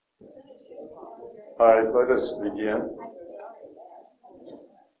All right, let us begin.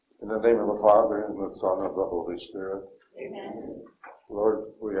 In the name of the Father, and the Son, and the Holy Spirit. Amen. Lord,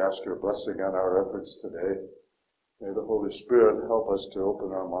 we ask your blessing on our efforts today. May the Holy Spirit help us to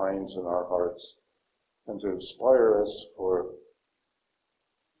open our minds and our hearts and to inspire us for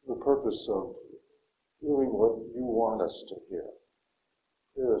the purpose of hearing what you want us to hear.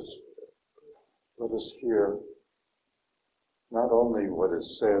 Let us hear not only what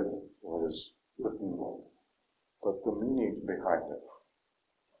is said, what is written, but the meaning behind it.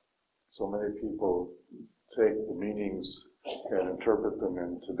 So many people take the meanings and interpret them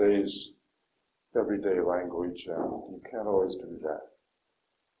in today's everyday language, and you can't always do that.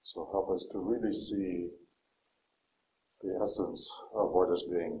 So help us to really see the essence of what is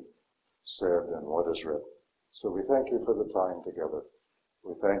being said and what is written. So we thank you for the time together.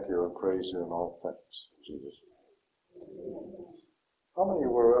 We thank you and praise you in all things. In Jesus' name. How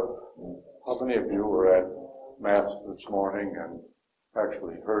many of you were at Mass this morning and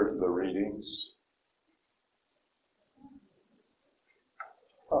actually heard the readings?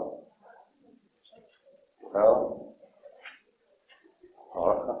 Oh. Well,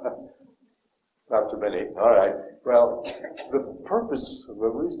 not too many. All right. Well, the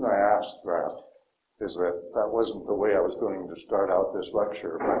reason I asked that is that wasn't the way I was going to start out this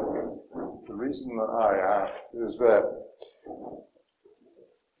lecture. But the reason that I asked is that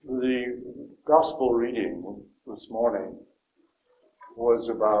the gospel reading this morning was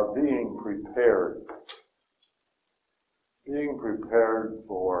about being prepared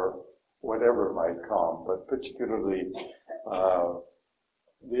for whatever might come, but particularly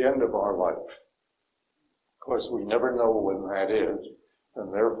the end of our life. Of course, we never know when that is,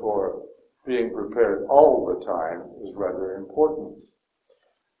 and therefore being prepared all the time is rather important.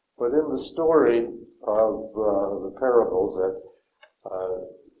 But in the story of the parables that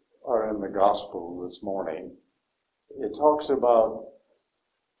are in the gospel this morning, it talks about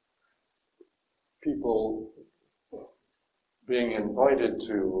people being invited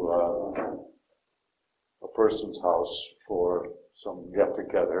to a person's house for some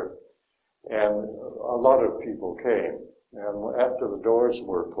get-together, and a lot of people came. And after the doors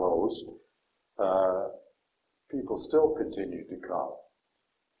were closed, people still continued to come.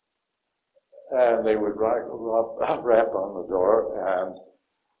 And they would rap on the door, and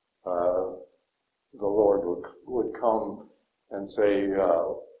the Lord would come and say,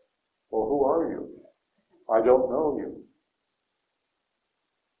 well, who are you? I don't know you.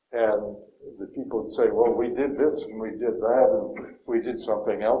 And the people would say, well, we did this and we did that and we did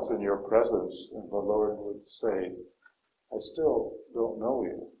something else in your presence. And the Lord would say, I still don't know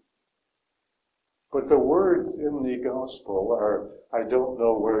you. But the words in the gospel are, I don't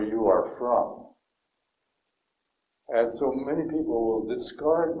know where you are from. And so many people will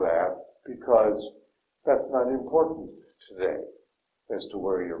discard that because that's not important today as to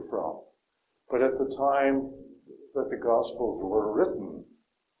where you're from. But at the time that the Gospels were written,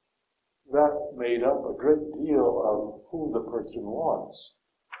 that made up a great deal of who the person was,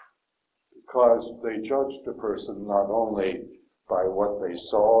 because they judged a person not only by what they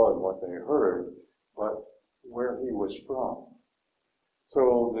saw and what they heard, but where he was from.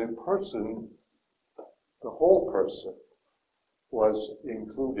 So the person, the whole person, was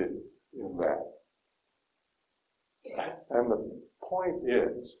included in that. And the point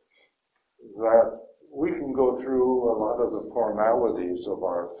is that we can go through a lot of the formalities of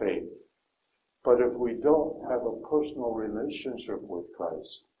our faith, but if we don't have a personal relationship with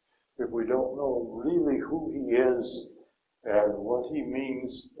Christ, if we don't know really who he is and what he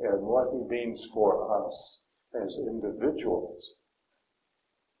means and what he means for us as individuals,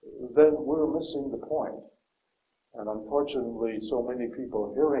 then we're missing the point. And unfortunately, so many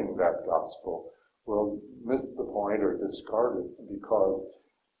people hearing that gospel will miss the point or discard it because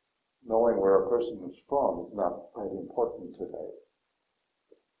knowing where a person is from is not that important today.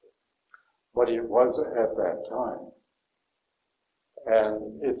 But it was at that time.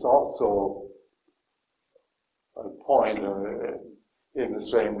 And it's also a point in the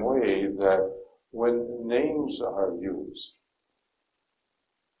same way that when names are used,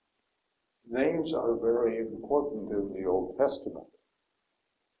 names are very important in the Old Testament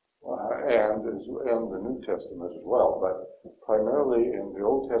and the New Testament as well, but primarily in the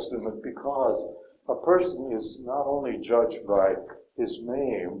Old Testament because a person is not only judged by his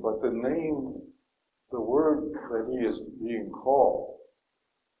name, but the name, the word that he is being called,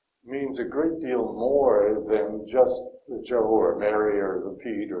 means a great deal more than just the Joe or Mary or the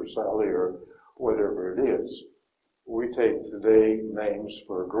Pete or Sally or whatever it is. We take today names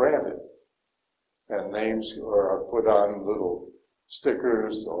for granted. And names are put on little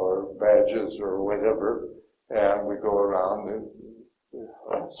stickers or badges or whatever, and we go around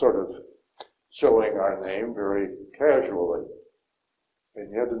and sort of showing our name very casually.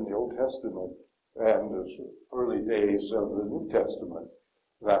 And yet in the Old Testament and the early days of the New Testament,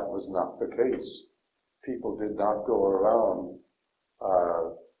 that was not the case. People did not go around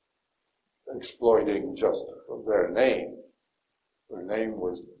exploiting just their name. Their name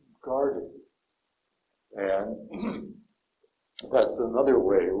was guarded. And that's another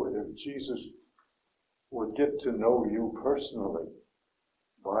way. If Jesus would get to know you personally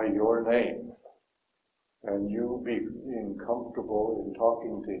by your name, and you being comfortable in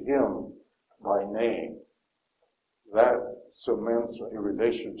talking to him by name, that cements a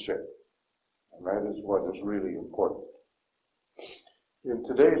relationship. And that is what is really important. In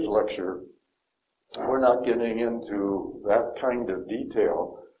today's lecture, we're not getting into that kind of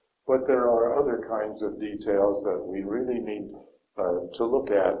detail, but there are other kinds of details that we really need to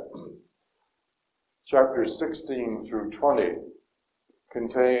look at. Chapters 16 through 20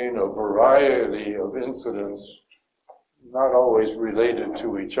 contain a variety of incidents, not always related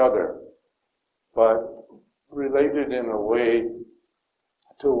to each other, but related in a way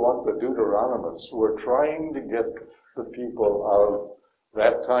to what the Deuteronomists were trying to get the people of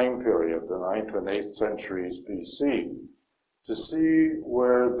that time period, the 9th and 8th centuries BC, to see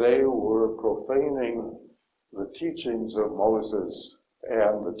where they were profaning the teachings of Moses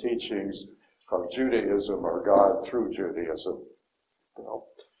and the teachings of Judaism or God through Judaism.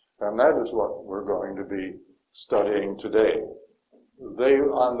 And that is what we're going to be studying today. They,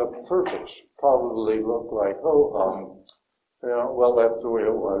 on the surface, probably look like, well, that's the way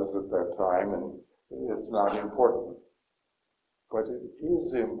it was at that time, and it's not important. But it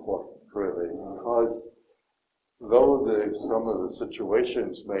is important, really, because though some of the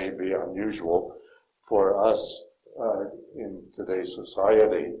situations may be unusual for us in today's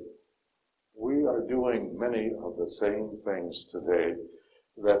society, we are doing many of the same things today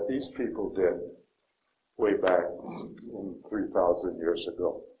that these people did way back in 3,000 years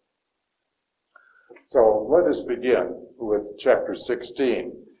ago. So let us begin with chapter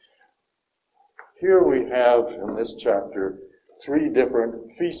 16. Here we have in this chapter 3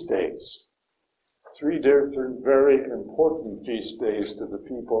 different feast days. 3 different very important feast days to the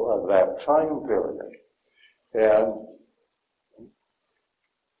people of that time period. And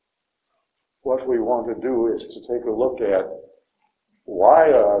what we want to do is to take a look at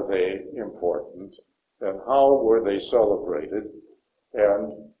why are they important and how were they celebrated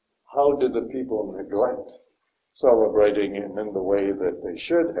and how did the people neglect celebrating him in the way that they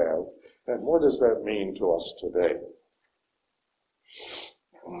should have, and what does that mean to us today?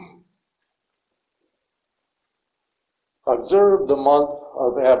 Observe the month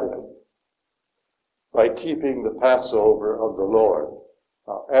of Abib by keeping the Passover of the Lord.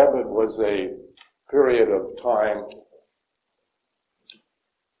 Now, Abib was a period of time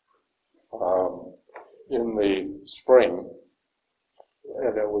in the spring,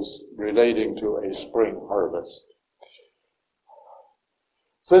 and it was relating to a spring harvest.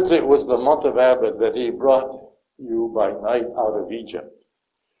 Since it was the month of Abib that he brought you by night out of Egypt,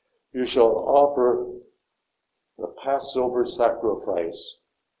 you shall offer the Passover sacrifice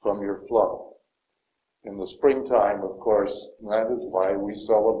from your flock. In the springtime, of course, that is why we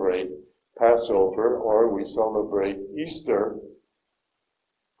celebrate Passover, or we celebrate Easter,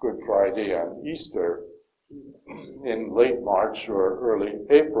 Good Friday and Easter, in late March or early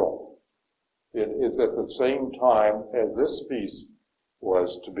April. It is at the same time as this feast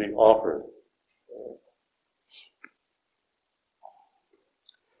was to be offered.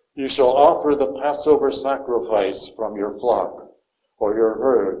 You shall offer the Passover sacrifice from your flock or your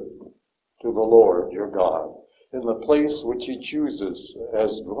herd to the Lord your God in the place which he chooses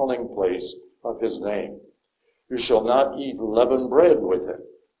as dwelling place of his name. You shall not eat leavened bread with it.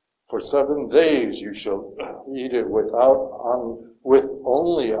 For 7 days you shall eat it with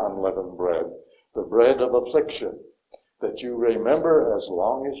only unleavened bread, the bread of affliction, that you remember as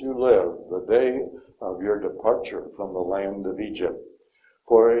long as you live the day of your departure from the land of Egypt.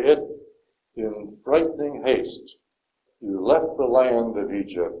 For it, in frightening haste, you left the land of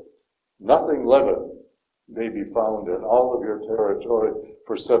Egypt. Nothing leavened may be found in all of your territory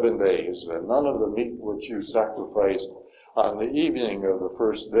for 7 days, and none of the meat which you sacrificed on the evening of the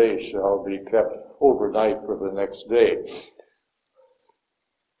first day shall be kept overnight for the next day.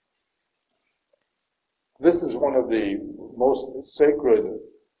 This is one of the most sacred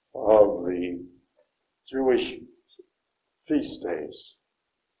of the Jewish feast days,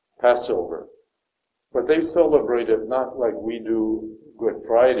 Passover. But they celebrate it not like we do Good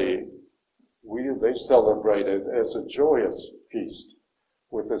Friday. They celebrate it as a joyous feast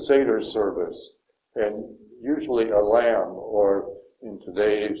with a Seder service, and usually a lamb, or in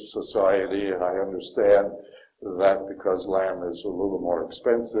today's society, and I understand that because lamb is a little more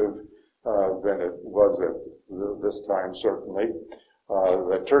expensive than it was at this time, certainly,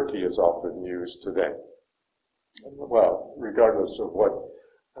 that turkey is often used today. Well, regardless of what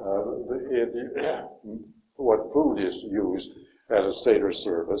food is used at a Seder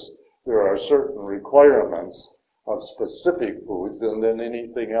service, there are certain requirements of specific foods, and then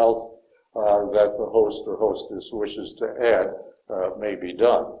anything else that the host or hostess wishes to add may be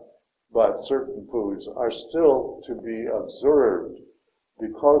done. But certain foods are still to be observed,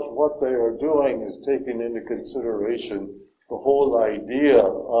 because what they are doing is taking into consideration the whole idea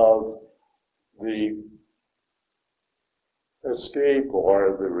of the escape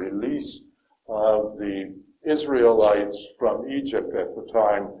or the release of the Israelites from Egypt at the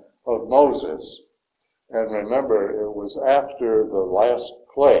time of Moses. And remember, it was after the last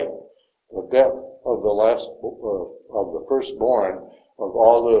plague, the death of the firstborn of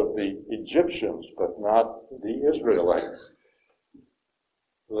all of the Egyptians, but not the Israelites,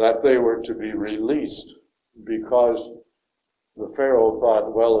 that they were to be released, because the Pharaoh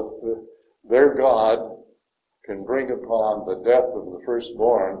thought, well, if their God can bring upon the death of the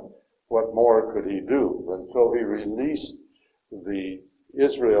firstborn, what more could he do? And so he released the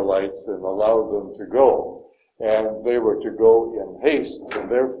Israelites and allowed them to go. And they were to go in haste, and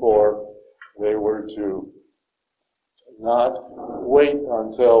therefore they were to not wait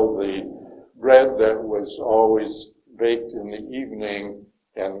until the bread that was always baked in the evening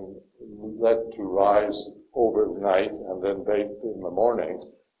and let to rise overnight and then baked in the morning.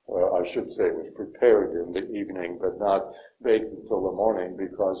 I should say it was prepared in the evening, but not baked until the morning,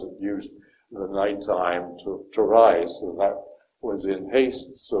 because it used the nighttime to rise. And that was in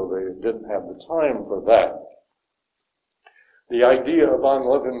haste, so they didn't have the time for that. The idea of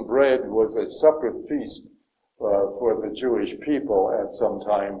unleavened bread was a separate feast for the Jewish people at some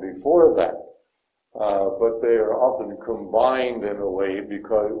time before that. But they are often combined in a way,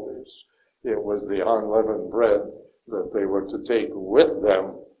 because it was the unleavened bread that they were to take with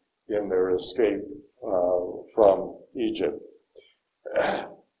them in their escape from Egypt.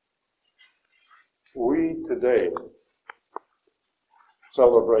 We today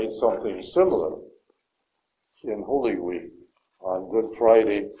celebrate something similar in Holy Week. On Good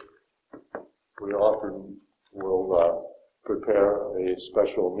Friday, we often will prepare a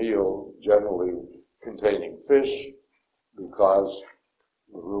special meal, generally containing fish, because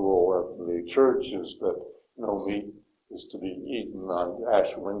the rule of the church is that no meat is to be eaten on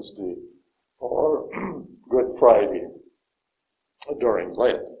Ash Wednesday or Good Friday during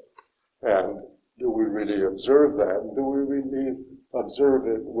Lent. And do we really observe that? Do we really observe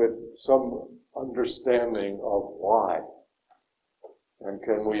it with some understanding of why? And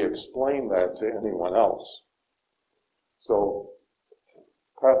can we explain that to anyone else? So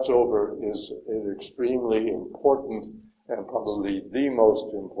Passover is an extremely important and probably the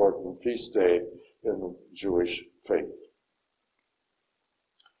most important feast day in the Jewish faith.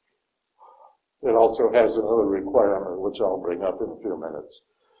 It also has another requirement, which I'll bring up in a few minutes.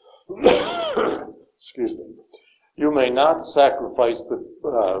 Excuse me. You may not sacrifice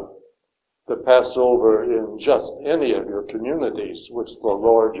the Passover in just any of your communities, which the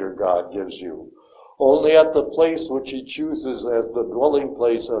Lord your God gives you, only at the place which he chooses as the dwelling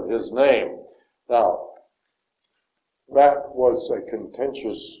place of his name. Now, that was a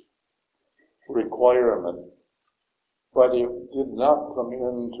contentious requirement, but it did not come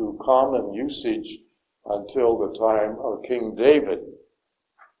into common usage until the time of King David,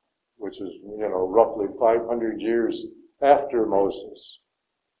 which is, roughly 500 years after Moses.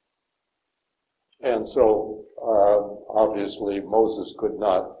 And so, obviously, Moses could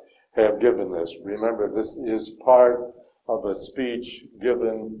not have given this. Remember, this is part of a speech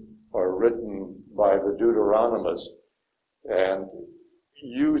given or written by the Deuteronomist, and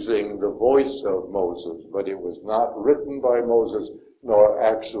using the voice of Moses, but it was not written by Moses, nor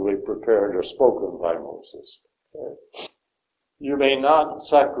actually prepared or spoken by Moses. Okay. You may not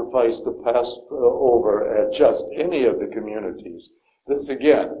sacrifice the Passover at just any of the communities. This,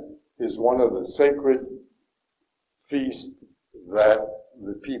 again, is one of the sacred feasts that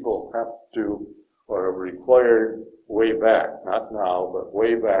the people have to, or are required way back, not now, but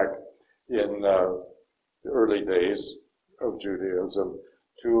way back in the early days of Judaism,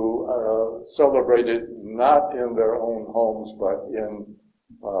 to celebrate it not in their own homes, but in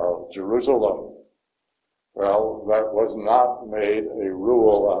Jerusalem. Well, that was not made a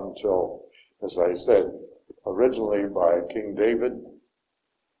rule until, as I said, originally by King David,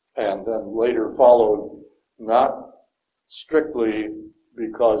 and then later followed not strictly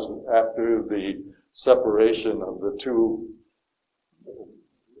because after the separation of the two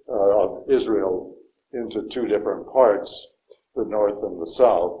of Israel into two different parts, the north and the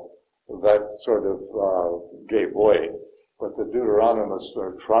south, that sort of gave way. But the Deuteronomists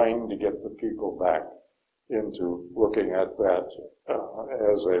are trying to get the people back into looking at that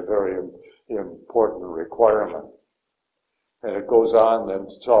as a very important requirement. And it goes on then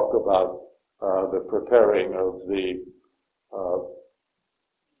to talk about the preparing of the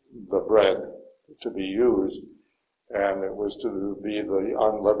bread to be used, and it was to be the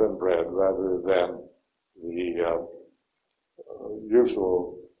unleavened bread rather than the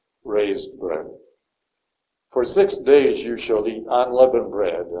usual raised bread. For 6 days you shall eat unleavened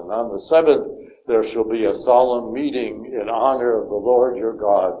bread, and on the 7th there shall be a solemn meeting in honor of the Lord your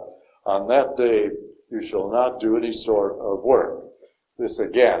God. On that day you shall not do any sort of work. This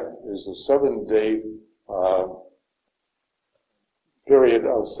again is a 7-day period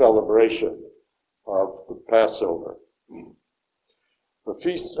of celebration of the Passover. The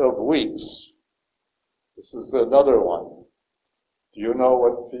Feast of Weeks. This is another one. Do you know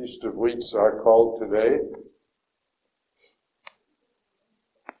what Feast of Weeks are called today?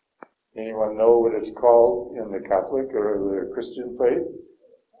 Anyone know what it's called in the Catholic or the Christian faith?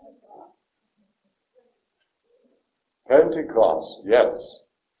 Pentecost, yes.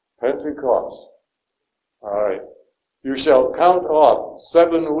 Pentecost. All right. You shall count off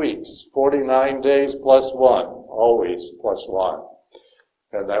 7 weeks, 49 days plus 1, always plus 1.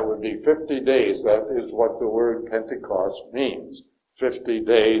 And that would be 50 days. That is what the word Pentecost means. 50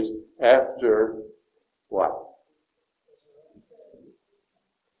 days after what?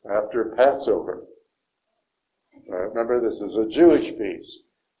 After Passover. Remember, this is a Jewish feast.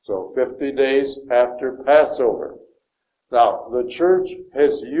 So 50 days after Passover. Now, the church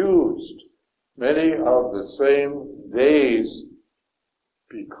has used many of the same days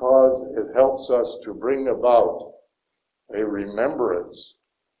because it helps us to bring about a remembrance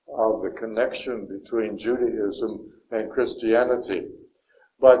of the connection between Judaism and Christianity.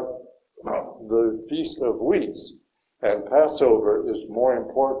 But the Feast of Weeks and Passover is more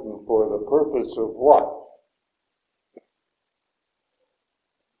important for the purpose of what?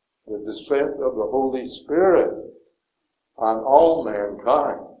 The descent of the Holy Spirit on all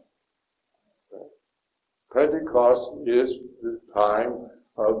mankind. Pentecost is the time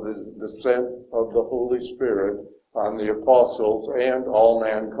of the descent of the Holy Spirit on the apostles and all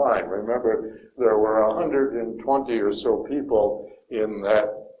mankind. Remember, there were 120 or so people in that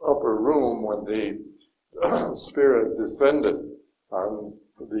upper room when the Spirit descended on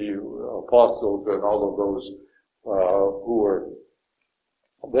the apostles and all of those who were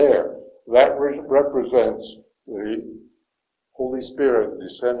there. That represents the Holy Spirit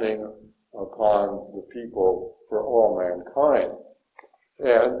descending upon the people for all mankind.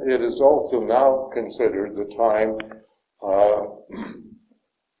 And it is also now considered the time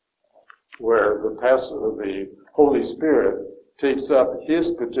where the Holy Spirit takes up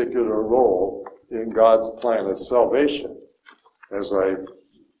his particular role in God's plan of salvation. As I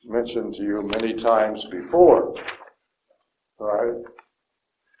mentioned to you many times before, right?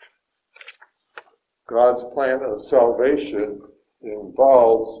 God's plan of salvation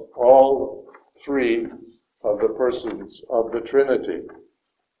involves all three of the persons of the Trinity.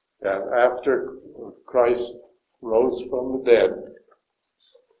 And after Christ rose from the dead,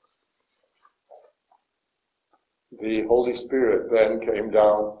 the Holy Spirit then came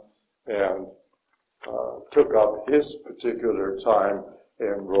down and took up his particular time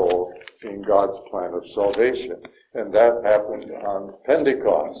and role in God's plan of salvation. And that happened on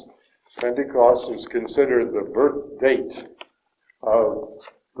Pentecost. Pentecost is considered the birth date of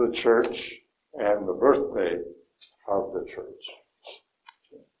the church and the birthday of the church.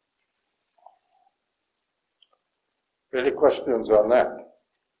 Any questions on that?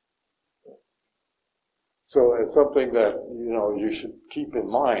 So it's something that, you should keep in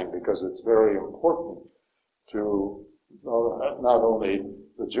mind because it's very important to not only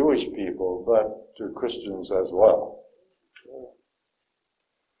the Jewish people, but to Christians as well.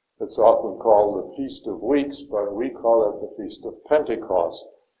 It's often called the Feast of Weeks, but we call it the Feast of Pentecost,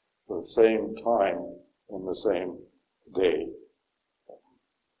 the same time and the same day.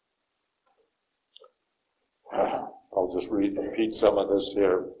 I'll just repeat some of this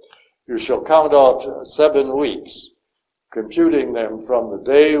here. You shall count off 7 weeks, computing them from the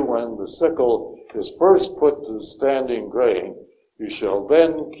day when the sickle is first put to the standing grain. You shall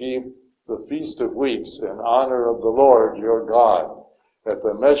then keep the Feast of Weeks in honor of the Lord your God. That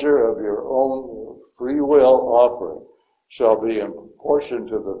the measure of your own free will offering shall be in proportion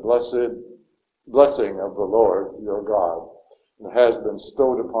to the blessed blessing of the Lord your God, and has been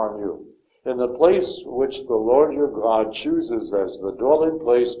bestowed upon you. In the place which the Lord your God chooses as the dwelling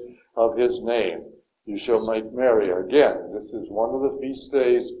place of his name, you shall make merry. Again, this is one of the feast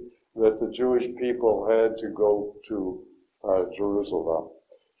days that the Jewish people had to go to Jerusalem.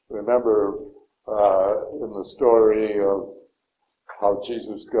 Remember in the story of how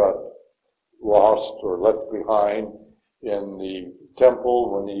Jesus got lost or left behind in the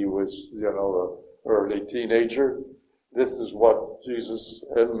temple when he was, an early teenager. This is what Jesus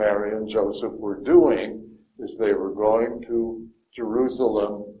and Mary and Joseph were doing, is they were going to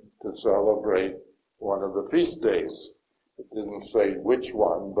Jerusalem to celebrate one of the feast days. It didn't say which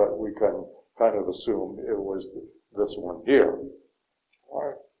one, but we can kind of assume it was this one here.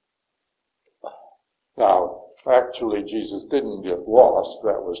 All right. Now, actually, Jesus didn't get lost.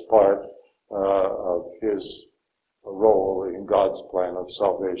 That was part of his role in God's plan of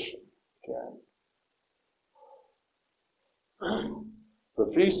salvation. Okay.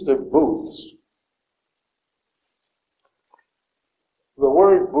 The Feast of Booths. The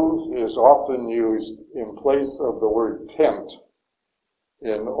word booth is often used in place of the word tent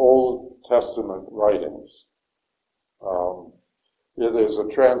in Old Testament writings. It is a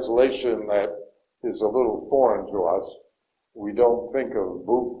translation that is a little foreign to us. We don't think of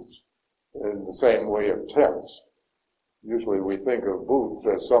booths in the same way of tents. Usually we think of booths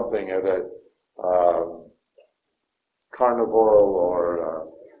as something at a carnival or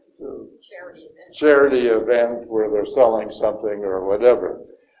charity event where they're selling something or whatever.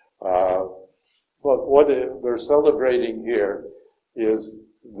 But what they're celebrating here is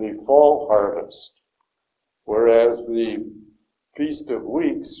the fall harvest, whereas the Feast of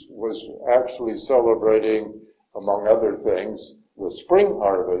Weeks was actually celebrating, among other things, the spring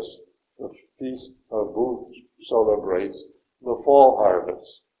harvest. The Feast of Booths celebrates the fall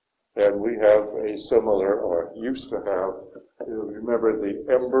harvest. And we have a similar, or used to have, remember the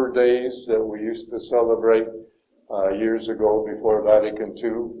Ember Days that we used to celebrate years ago before Vatican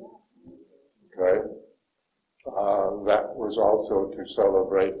II? Okay. That was also to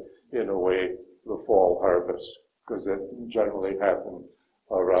celebrate, in a way, the fall harvest, because it generally happened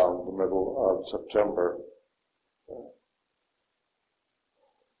around the middle of September.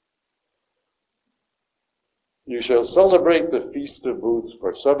 You shall celebrate the Feast of Booths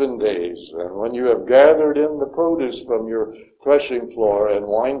for 7 days, and when you have gathered in the produce from your threshing floor and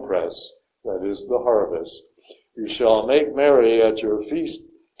winepress, that is the harvest, you shall make merry at your feast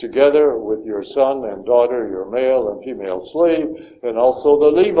together with your son and daughter, your male and female slave, and also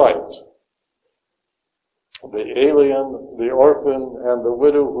the Levite, the alien, the orphan, and the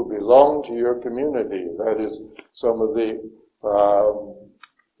widow who belong to your community. That is some of the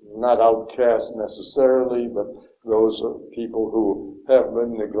not outcast necessarily, but those people who have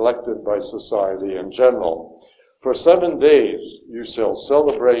been neglected by society in general. For 7 days you shall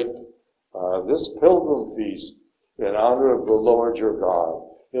celebrate this pilgrim feast in honor of the Lord your God,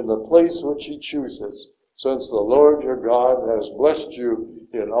 in the place which he chooses, since the Lord your God has blessed you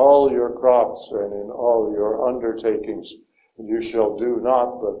in all your crops and in all your undertakings. And you shall do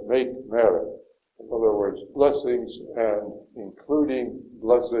naught but make merry. In other words, blessings and including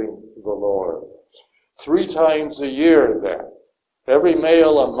blessing the Lord. 3 times a year then, every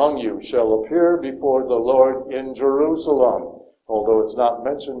male among you shall appear before the Lord in Jerusalem. Although it's not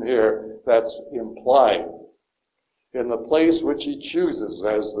mentioned here, that's implied. In the place which he chooses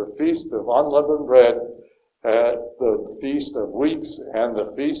as the Feast of Unleavened Bread, the Feast of Weeks, and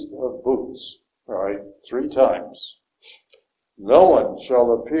the Feast of Booths. All right, 3 times. No one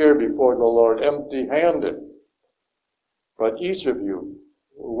shall appear before the Lord empty-handed, but each of you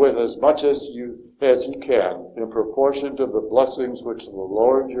with as much as he can, in proportion to the blessings which the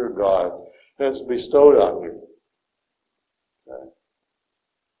Lord your God has bestowed on you. Okay.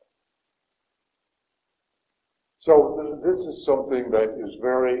 So this is something that is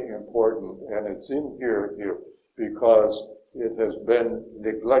very important, and it's in here because it has been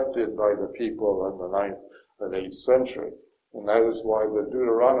neglected by the people in the 9th and 8th century. And that is why the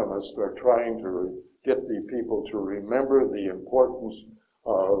Deuteronomists are trying to get the people to remember the importance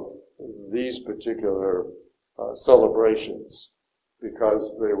of these particular celebrations,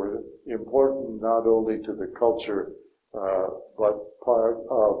 because they were important not only to the culture, but part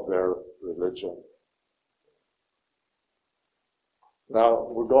of their religion. Now,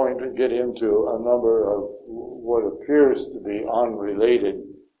 we're going to get into a number of what appears to be unrelated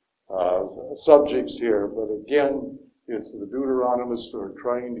subjects here, but again, it's the Deuteronomists who are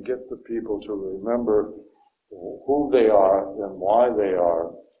trying to get the people to remember who they are and why they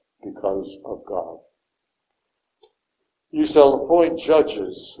are because of God. You shall appoint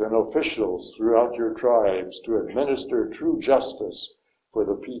judges and officials throughout your tribes to administer true justice for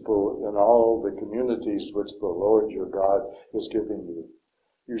the people in all the communities which the Lord your God is giving you.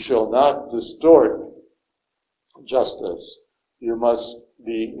 You shall not distort justice. You must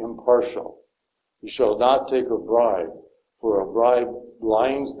be impartial. You shall not take a bribe, for a bribe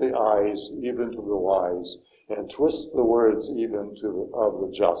blinds the eyes even to the wise, and twists the words even of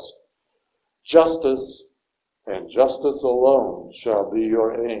the just. Justice and justice alone shall be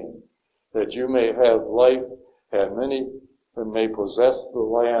your aim, that you may have life and many may possess the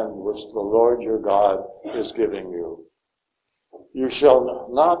land which the Lord your God is giving you. You shall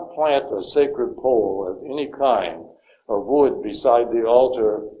not plant a sacred pole of any kind of wood beside the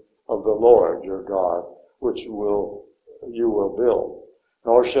altar of the Lord your God, which you will build,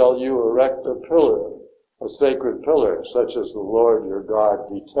 nor shall you erect a pillar, a sacred pillar, such as the Lord your God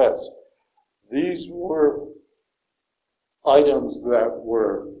detests. These were items that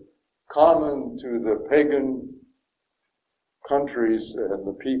were common to the pagan countries and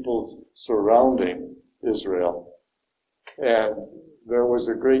the peoples surrounding Israel. And there was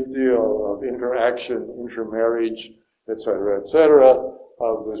a great deal of interaction, intermarriage, etc.,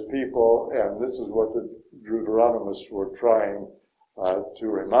 of this people, and this is what the Deuteronomists were trying to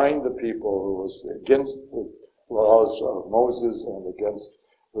remind the people, who was against the laws of Moses and against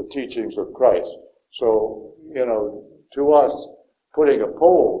the teachings of Christ. So, to us, putting a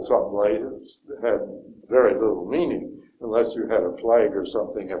pole someplace had very little meaning, unless you had a flag or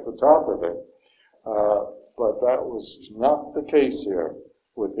something at the top of it. But that was not the case here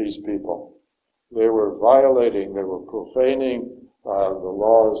with these people. They were profaning the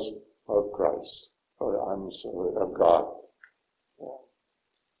laws of Christ, of God.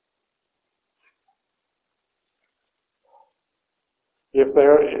 If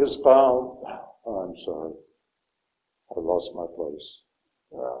there is found, I lost my place.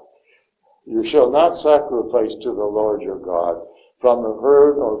 You shall not sacrifice to the Lord your God from the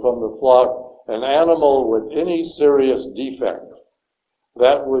herd or from the flock an animal with any serious defect.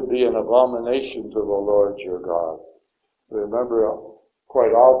 That would be an abomination to the Lord your God. Remember,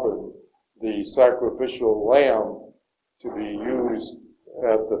 quite often the sacrificial lamb to be used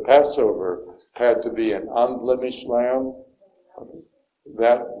at the Passover had to be an unblemished lamb.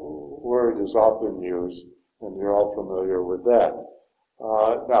 That word is often used, and you're all familiar with that.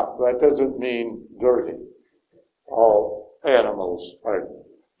 Now, that doesn't mean dirty. All animals are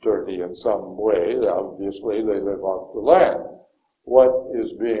dirty in some way. Obviously, they live off the land. What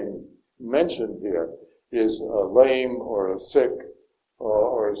is being mentioned here is a lame or a sick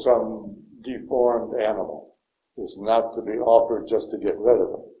or some deformed animal. It's not to be offered just to get rid of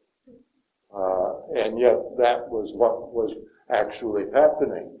it. And yet that was what was actually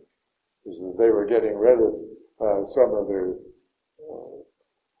happening, is that they were getting rid of some of their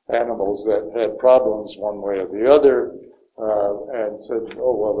animals that had problems one way or the other, and said,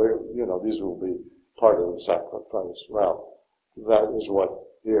 oh, well, these will be part of the sacrifice. Well, that is what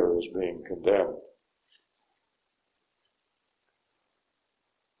here is being condemned.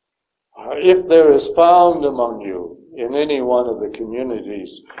 If there is found among you in any one of the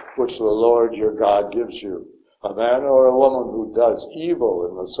communities which the Lord your God gives you, a man or a woman who does evil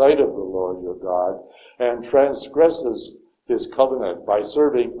in the sight of the Lord your God and transgresses his covenant by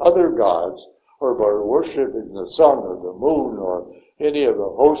serving other gods or by worshiping the sun or the moon or any of the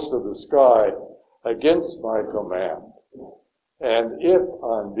hosts of the sky against my command, and if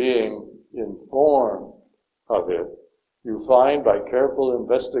on being informed of it, you find by careful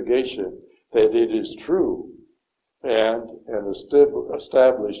investigation that it is true and an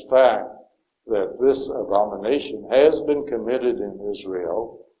established fact that this abomination has been committed in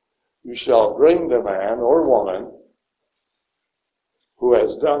Israel, you shall bring the man or woman who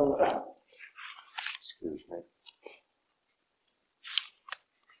has done,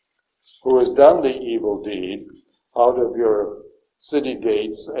 who has done the evil deed out of your city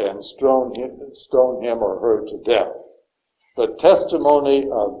gates and stone him or her to death. The testimony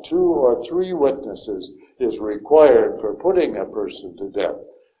of 2 or 3 witnesses is required for putting a person to death.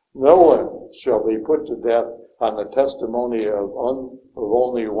 No one shall be put to death on the testimony of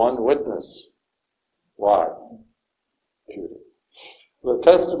only one witness. Why? The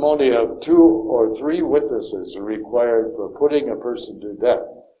testimony of 2 or 3 witnesses is required for putting a person to death.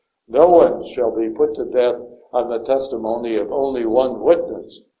 No one shall be put to death on the testimony of only one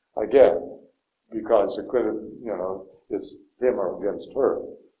witness. Again, because it could have, it's him or against her,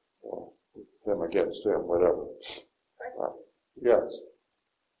 or him against him, whatever. Yes.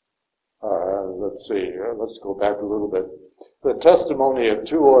 let's see, let's go back a little bit. The testimony of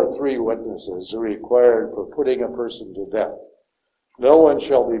 2 or 3 witnesses are required for putting a person to death. No one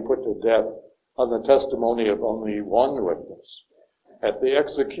shall be put to death on the testimony of only one witness. At the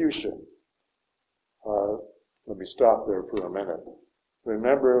execution, let me stop there for a minute.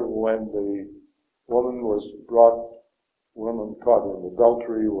 Remember when the woman caught in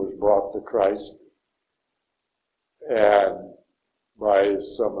adultery was brought to Christ, and by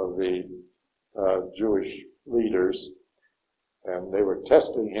some of the Jewish leaders, and they were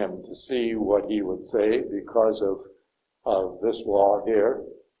testing him to see what he would say because of this law here.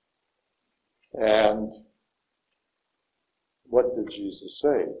 And what did Jesus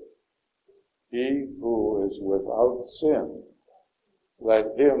say? He who is without sin,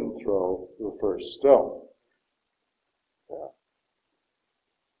 let him throw the first stone. Yeah.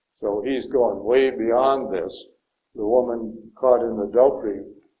 So he's going way beyond this. The woman caught in adultery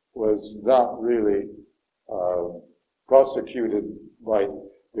was not really prosecuted by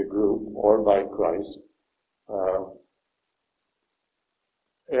the group or by Christ.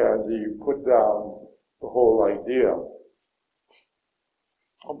 And he put down the whole idea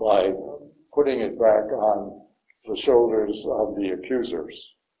by putting it back on the shoulders of the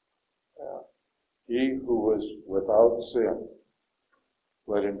accusers. He who was without sin,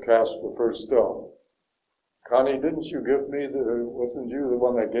 let him cast the first stone. Connie, didn't you give me wasn't you the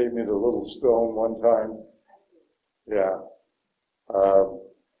one that gave me the little stone one time? Yeah.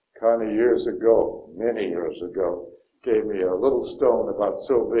 Connie many years ago, gave me a little stone about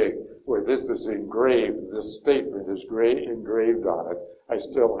so big where this is engraved, this statement is engraved on it. I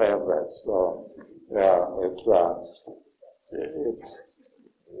still have that stone. Yeah,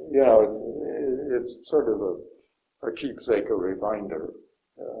 it's sort of a keepsake, a reminder.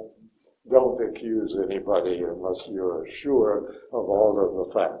 Don't accuse anybody unless you're sure of all of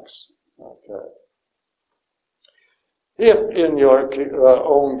the facts. Okay. If in your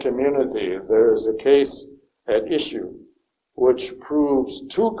own community there is a case at issue which proves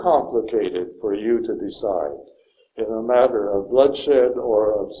too complicated for you to decide in a matter of bloodshed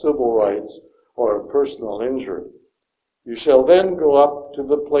or of civil rights or of personal injury, you shall then go up to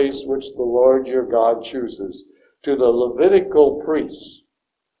the place which the Lord your God chooses, to the Levitical priests,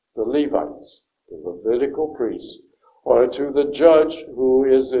 the Levites, the Levitical priests, or to the judge who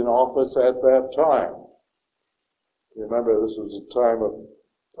is in office at that time. Remember, this was a time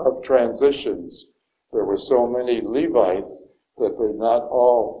of transitions. There were so many Levites that they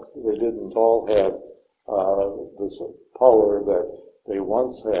didn't all have this power that they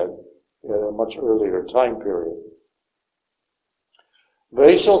once had in a much earlier time period.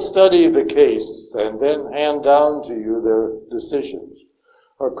 They shall study the case and then hand down to you their decisions,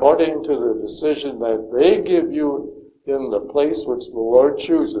 according to the decision that they give you in the place which the Lord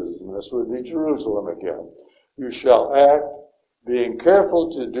chooses, and this would be Jerusalem again. You shall act, being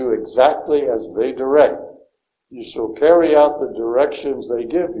careful to do exactly as they direct. You shall carry out the directions they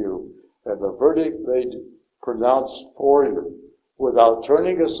give you, and the verdict they pronounce for you, without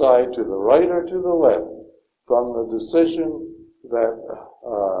turning aside to the right or to the left from the decision that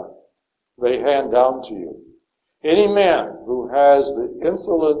they hand down to you. Any man who has the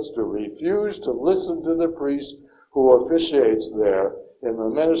insolence to refuse to listen to the priest who officiates there in the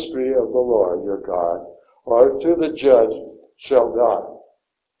ministry of the Lord your God, or to the judge, shall die.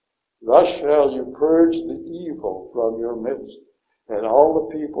 Thus shall you purge the evil from your midst, and all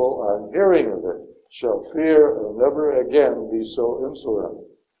the people, on hearing of it, shall fear and never again be so insolent.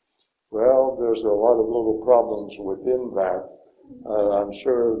 Well, there's a lot of little problems within that. I'm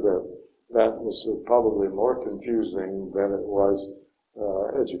sure that was probably more confusing than it was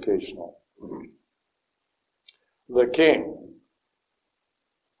educational. The king.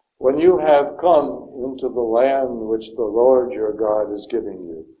 When you have come into the land which the Lord your God is giving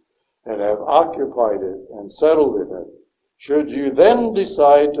you, and have occupied it and settled in it, should you then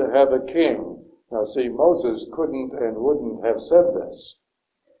decide to have a king? Now see, Moses couldn't and wouldn't have said this,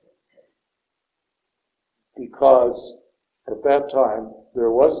 because at that time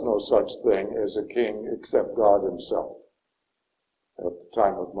there was no such thing as a king except God himself at the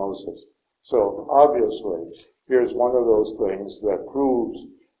time of Moses. So obviously, here's one of those things that proves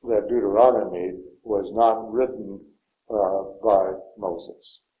that Deuteronomy was not written by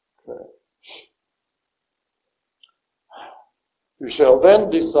Moses. Okay. You shall then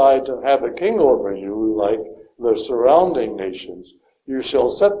decide to have a king over you like the surrounding nations. You shall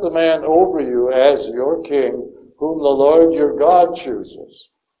set the man over you as your king, whom the Lord your God chooses.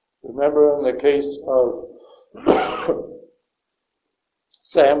 Remember in the case of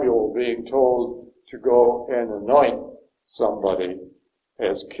Samuel being told to go and anoint somebody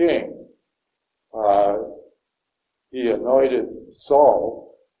as king. he anointed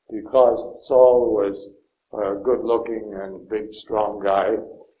Saul because Saul was a good-looking and big, strong guy,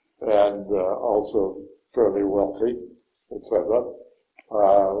 and also fairly wealthy, etc.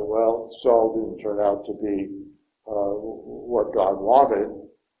 Well, Saul didn't turn out to be what God wanted,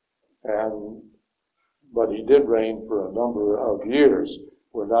 but he did reign for a number of years.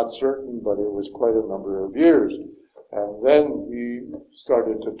 We're not certain, but it was quite a number of years. And then he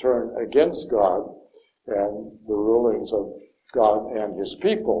started to turn against God and the rulings of God and his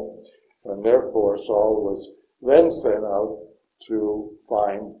people. And therefore, Saul was then sent out to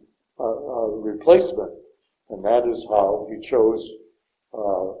find a replacement. And that is how he chose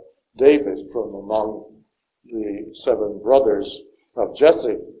David from among the 7 brothers of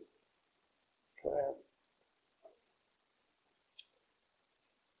Jesse. Okay.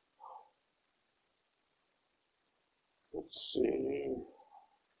 Let's see.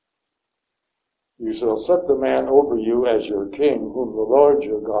 You shall set the man over you as your king, whom the Lord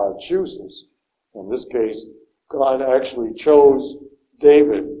your God chooses. In this case, God actually chose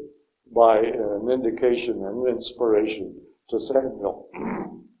David by an indication and inspiration to Samuel.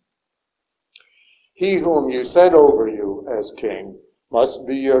 He whom you set over you as king must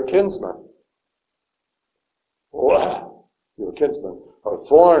be your kinsman. Your kinsman, a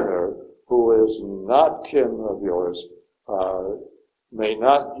foreigner who is not kin of yours, you may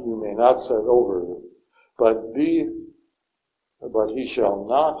not set over him, but he shall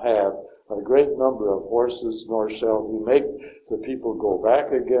not have a great number of horses, nor shall he make the people go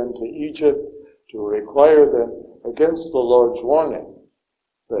back again to Egypt to require them against the Lord's warning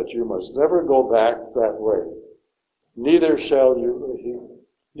that you must never go back that way. Neither shall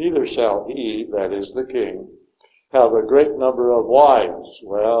he, that is the king, have a great number of wives.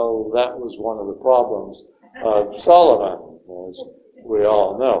 Well, that was one of the problems of Solomon, as we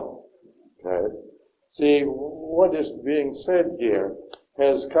all know. Okay. See, what is being said here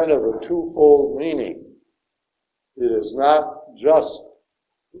has kind of a twofold meaning. It is not just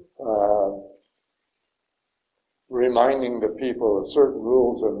reminding the people of certain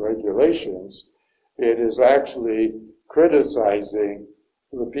rules and regulations. It is actually criticizing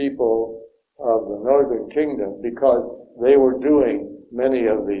the people of the northern kingdom because they were doing many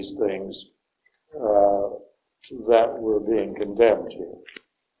of these things that were being condemned here.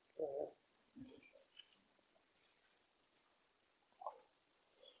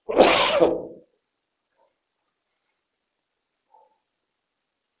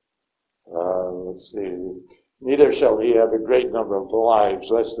 Let's see. Neither shall he have a great number of wives,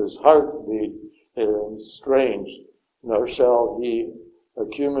 lest his heart be estranged, nor shall he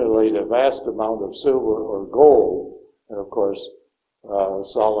accumulate a vast amount of silver or gold. And of course,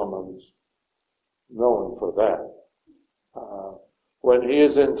 Solomon's known for that. When he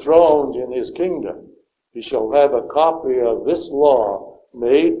is enthroned in his kingdom, he shall have a copy of this law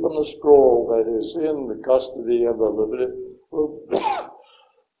made from the scroll that is in the custody of the Levitical.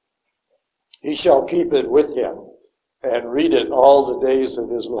 He shall keep it with him and read it all the days of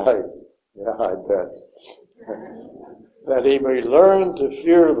his life. Yeah, I bet. That he may learn to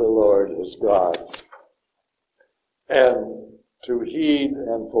fear the Lord his God and to heed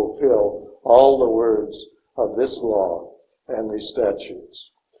and fulfill all the words of this law and these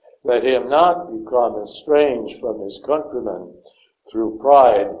statutes. Let him not become estranged from his countrymen through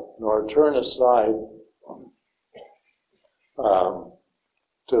pride, nor turn aside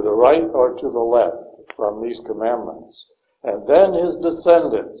to the right or to the left from these commandments. And then his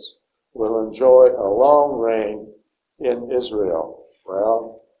descendants will enjoy a long reign in Israel.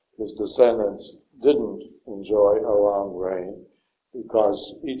 Well, his descendants didn't enjoy a long reign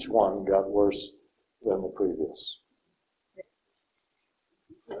because each one got worse than the previous.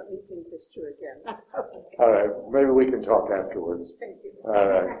 Let me think this through again. All right, maybe we can talk afterwards. Thank you. All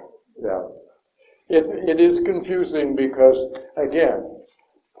right, yeah. It is confusing because, again,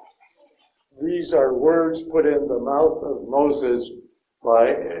 these are words put in the mouth of Moses by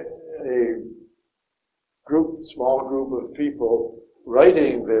a small group of people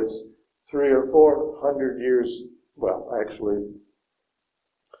writing this 300 or 400 years, well, actually,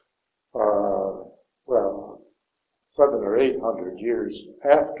 700 or 800 years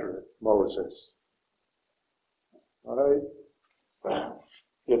after Moses. All right?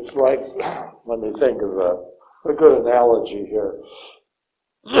 It's like, let me think of a good analogy here.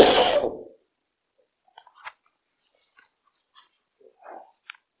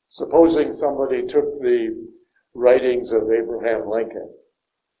 Supposing somebody took the writings of Abraham Lincoln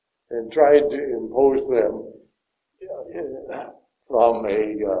and tried to impose them from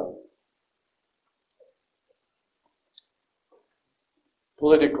a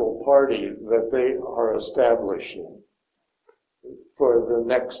political party that they are establishing for the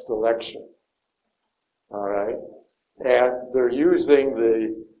next election. All right? And they're using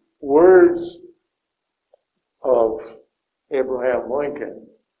the words of Abraham Lincoln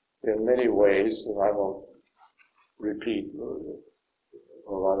in many ways, and I won't repeat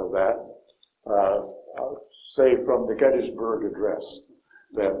a lot of that. I'll say from the Gettysburg Address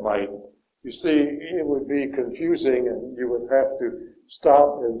that might, you see, it would be confusing, and you would have to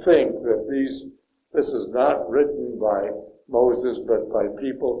stop and think that this is not written by Moses, but by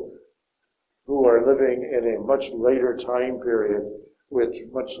people who are living in a much later time period with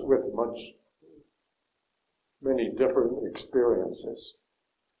many different experiences.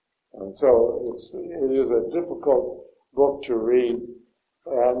 And so it is a difficult book to read,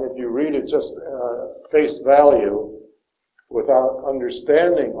 and if you read it just face value without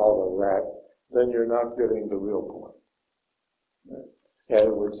understanding all of that, then you're not getting the real point. And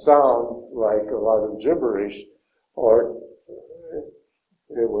it would sound like a lot of gibberish, or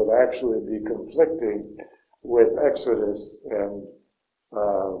it would actually be conflicting with Exodus and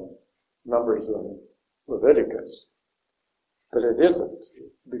Numbers and Leviticus. But it isn't,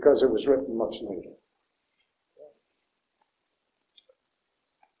 because it was written much later.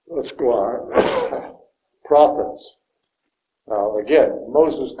 Let's go on. Prophets. Now, again,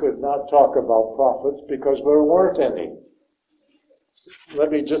 Moses could not talk about prophets because there weren't any. Let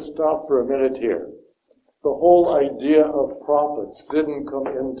me just stop for a minute here. The whole idea of prophets didn't come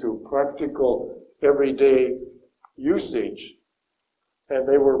into practical, everyday usage, and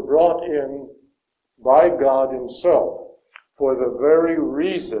they were brought in by God himself for the very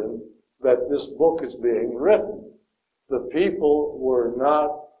reason that this book is being written. The people were not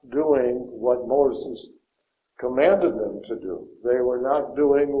doing what Moses commanded them to do. They were not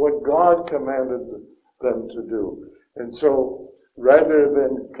doing what God commanded them to do. And so, rather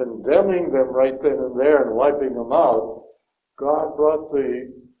than condemning them right then and there and wiping them out, God brought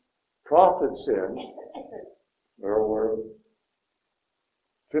the prophets in. There were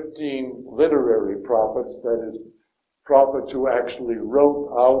 15 literary prophets, that is, prophets who actually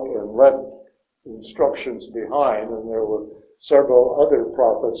wrote out and left instructions behind, and there were several other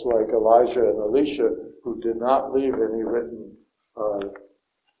prophets like Elijah and Elisha who did not leave any written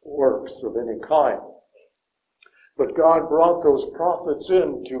works of any kind. But God brought those prophets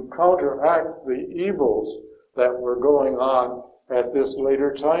in to counteract the evils that were going on at this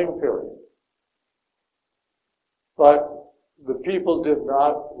later time period. But the people did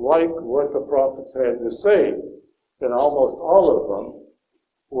not like what the prophets had to say, and almost all of them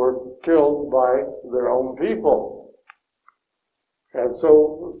were killed by their own people. And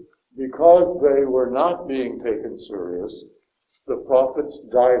so, because they were not being taken serious, the prophets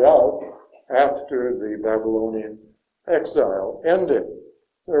died out after the Babylonian exile ended.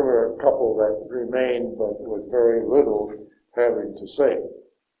 There were a couple that remained, but with very little having to say.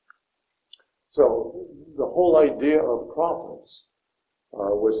 So the whole idea of prophets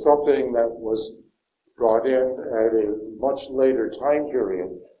was something that was brought in at a much later time period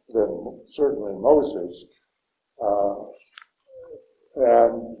than certainly Moses.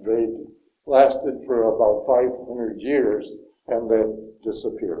 And they lasted for about 500 years and then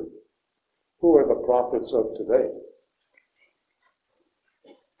disappeared. Who are the prophets of today?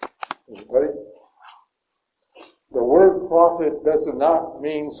 Anybody? The word prophet does not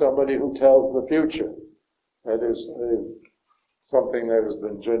mean somebody who tells the future. That is something that has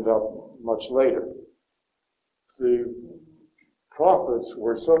been ginned up much later. The prophets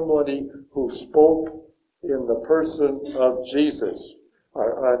were somebody who spoke in the person of Jesus. In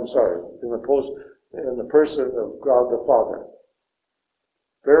the person of God the Father.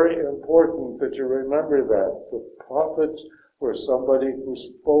 Very important that you remember that. The prophets were somebody who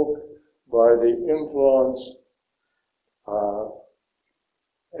spoke by the influence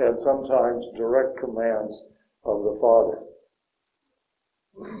and sometimes direct commands of the Father.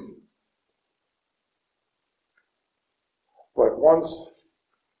 But once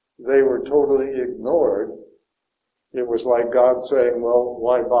they were totally ignored, it was like God saying, well,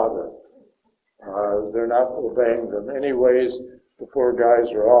 why bother? They're not obeying them anyways. The poor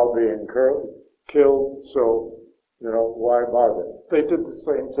guys are all being killed, so, why bother? They did the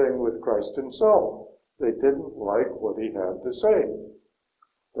same thing with Christ himself. They didn't like what he had to say.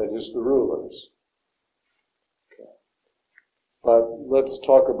 That is, the rulers. Okay. But let's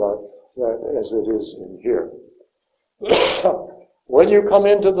talk about that as it is in here. When you come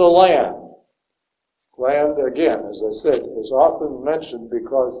into the land, again, as I said, is often mentioned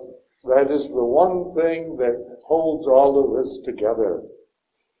because that is the one thing that holds all of this together.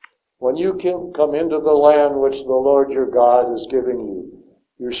 When you can come into the land which the Lord your God is giving you,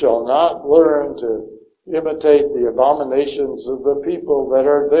 You shall not learn to imitate the abominations of the people that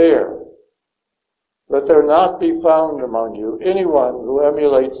are there. Let there not be found among you anyone who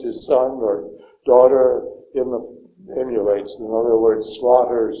emulates his son or daughter emulates, in other words,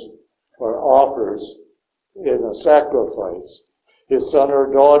 slaughters or offers in a sacrifice, his son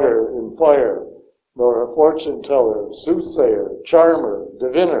or daughter in fire, nor a fortune teller, soothsayer, charmer,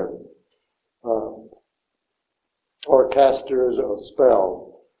 diviner, or casters of spell,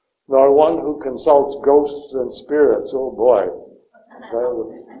 nor one who consults ghosts and spirits. Oh boy,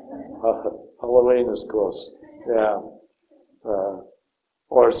 Halloween is close. Yeah.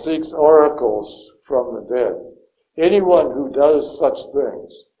 Or seeks oracles from the dead. Anyone who does such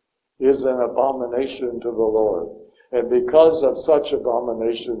things is an abomination to the Lord. And because of such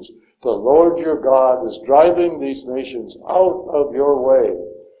abominations, the Lord your God is driving these nations out of your way.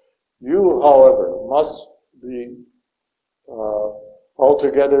 You, however, must be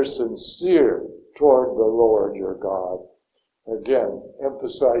altogether sincere toward the Lord your God. Again,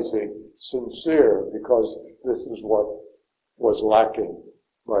 emphasizing sincere, because this is what was lacking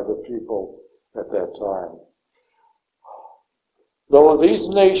by the people at that time. Though these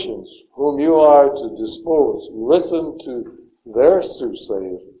nations whom you are to dispose listen to their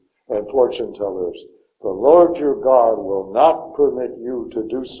soothsayers and fortune tellers, the Lord your God will not permit you to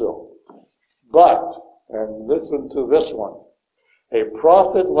do so. But, and listen to this one, a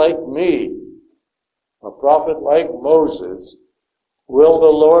prophet like me, a prophet like Moses, will the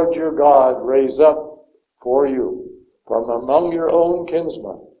Lord your God raise up for you from among your own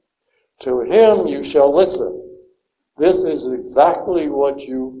kinsmen. To him you shall listen. This is exactly what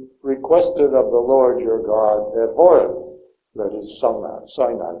you requested of the Lord your God at Horeb, that is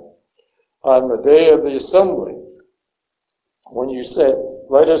Sinai, on the day of the assembly, when you said,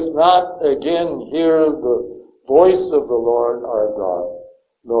 let us not again hear the voice of the Lord our God,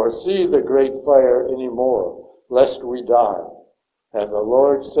 nor see the great fire any more, lest we die. And the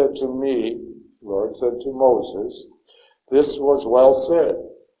Lord said to Moses, this was well said.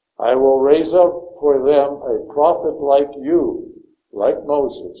 I will raise up for them a prophet like you, like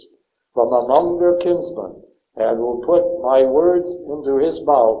Moses, from among their kinsmen, and will put my words into his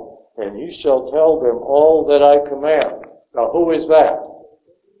mouth, and he shall tell them all that I command. Now, who is that?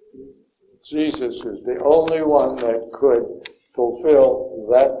 Jesus is the only one that could fulfill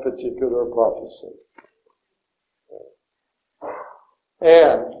that particular prophecy.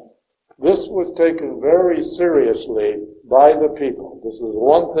 And this was taken very seriously by the people. This is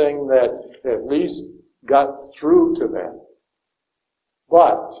one thing that at least got through to them.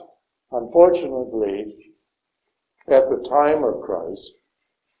 But, unfortunately, at the time of Christ,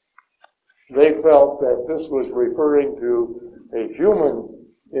 they felt that this was referring to a human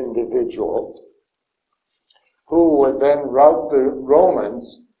individual who would then rout the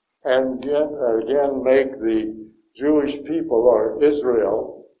Romans and again make the Jewish people, or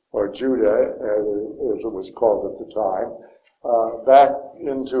Israel, or Judah, as it was called at the time, back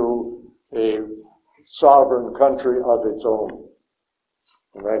into a sovereign country of its own.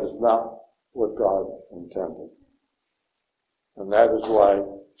 And that is not what God intended. And that is why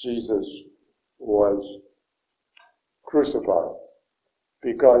Jesus was crucified,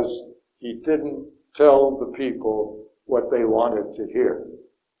 because he didn't tell the people what they wanted to hear.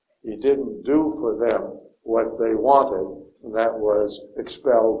 He didn't do for them what they wanted, and that was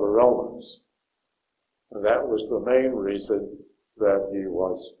expel the Romans. And that was the main reason that he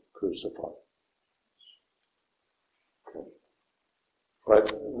was crucified. Okay.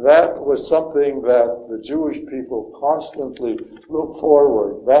 But that was something that the Jewish people constantly looked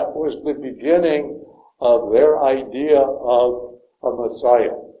forward. That was the beginning of their idea of a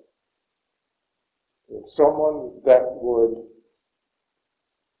Messiah. Someone that would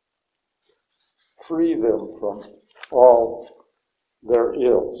free them from all their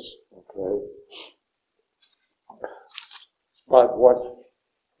ills. Okay? But what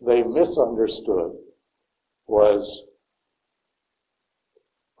they misunderstood was,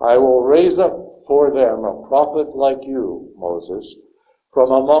 I will raise up for them a prophet like you, Moses,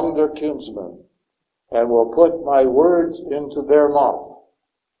 from among their kinsmen, and will put my words into their mouth.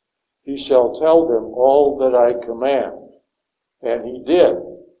 He shall tell them all that I command. And he did,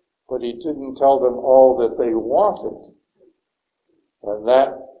 but he didn't tell them all that they wanted. And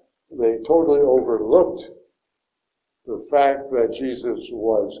that they totally overlooked the fact that Jesus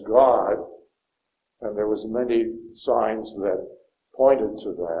was God, and there was many signs that pointed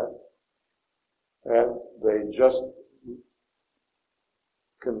to that, and they just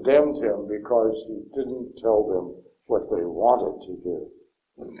condemned him because he didn't tell them what they wanted to hear.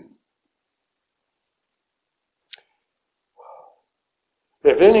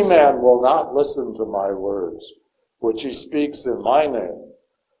 If any man will not listen to my words, which he speaks in my name,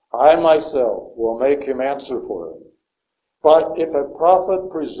 I myself will make him answer for it. But if a prophet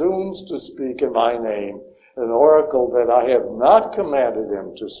presumes to speak in my name an oracle that I have not commanded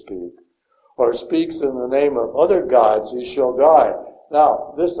him to speak, or speaks in the name of other gods, he shall die.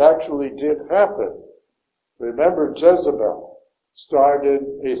 Now, this actually did happen. Remember, Jezebel started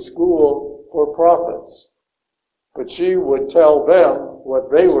a school for prophets, but she would tell them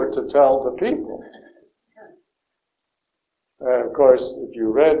what they were to tell the people. And of course, if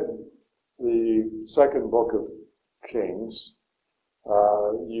you read the second book of Kings,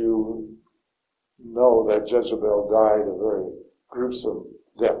 you know that Jezebel died a very gruesome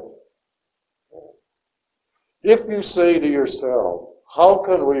death. If you say to yourself, how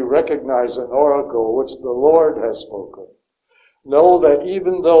can we recognize an oracle which the Lord has spoken? Know that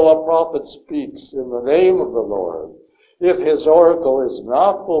even though a prophet speaks in the name of the Lord, if his oracle is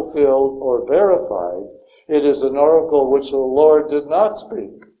not fulfilled or verified, it is an oracle which the Lord did not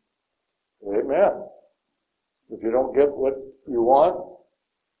speak. Amen. If you don't get what you want,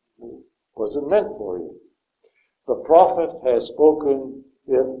 it wasn't meant for you. The prophet has spoken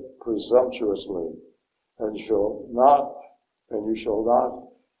it presumptuously, and you shall not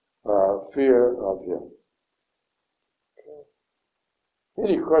fear of him.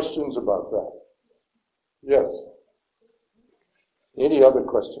 Any questions about that? Yes. Any other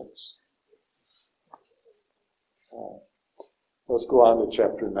questions? Let's go on to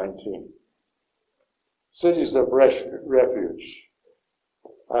chapter 19. Cities of refuge.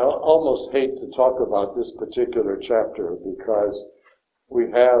 I almost hate to talk about this particular chapter because we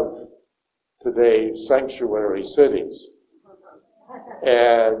have today sanctuary cities.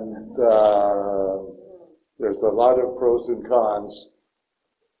 And there's a lot of pros and cons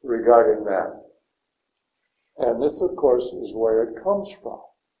regarding that. And this, of course, is where it comes from.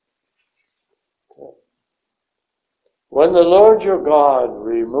 Okay. When the Lord your God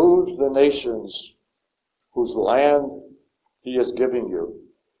removes the nations whose land he is giving you,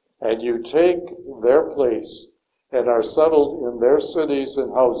 and you take their place and are settled in their cities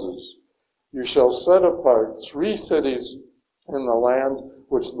and houses, you shall set apart 3 cities in the land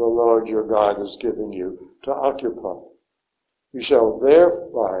which the Lord your God is giving you to occupy. You shall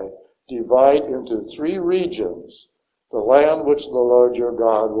thereby divide into 3 regions the land which the Lord your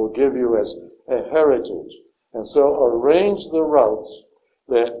God will give you as a heritage, and so arrange the routes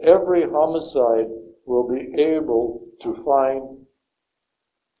that every homicide will be able to find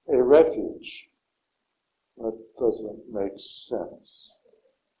a refuge. That doesn't make sense.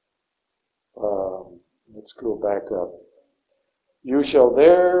 Let's go back up. You shall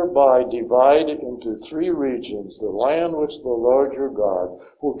thereby divide into 3 regions the land which the Lord your God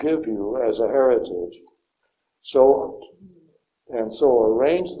will give you as a heritage. So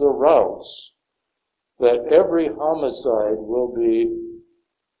arrange the routes that every homicide will be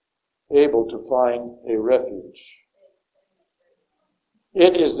able to find a refuge.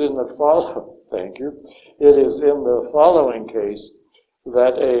 It is in the following case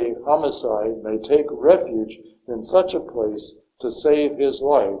that a homicide may take refuge in such a place to save his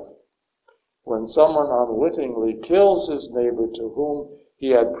life, when someone unwittingly kills his neighbor to whom he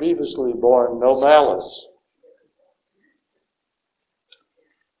had previously borne no malice.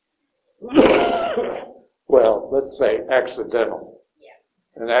 Well, let's say accidental.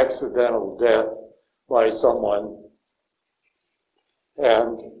 An accidental death by someone,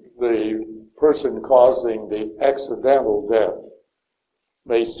 and the person causing the accidental death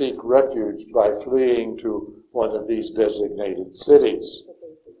may seek refuge by fleeing to one of these designated cities.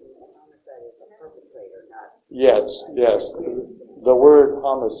 Yes. The word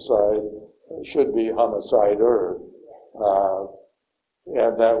homicide should be homicider,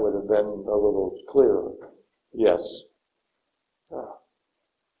 and that would have been a little clearer. Yes.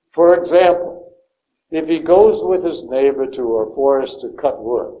 For example, if he goes with his neighbor to a forest to cut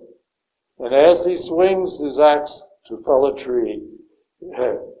wood, and as he swings his axe to fell a tree, the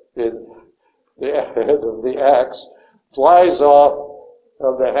head of the axe flies off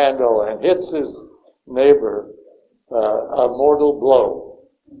of the handle and hits his neighbor a mortal blow,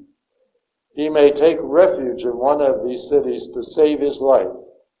 he may take refuge in one of these cities to save his life.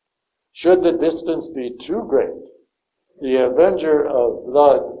 Should the distance be too great, the avenger of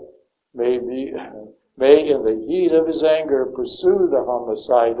blood may in the heat of his anger pursue the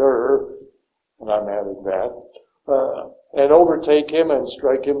homicider, and I'm adding that, and overtake him and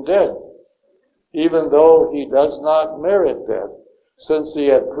strike him dead, even though he does not merit death, since he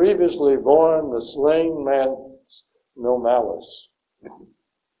had previously borne the slain man no malice.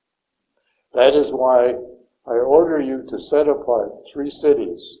 That is why I order you to set apart 3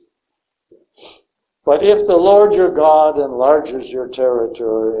 cities. But if the Lord your God enlarges your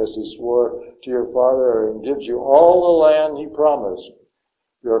territory as he swore to your father and gives you all the land he promised,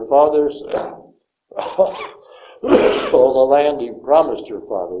 your fathers, all the land he promised your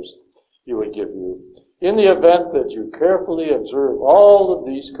fathers he would give you, in the event that you carefully observe all of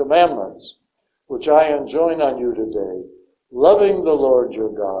these commandments, which I enjoin on you today, loving the Lord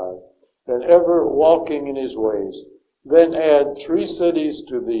your God, and ever walking in his ways, then add 3 cities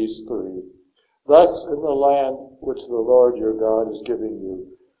to these 3. Thus in the land which the Lord your God is giving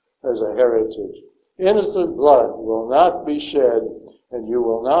you as a heritage, innocent blood will not be shed, and you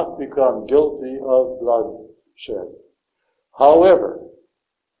will not become guilty of bloodshed. However,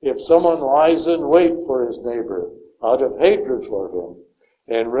 if someone lies in wait for his neighbor out of hatred for him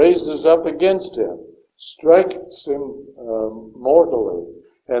and raises up against him, strikes him mortally,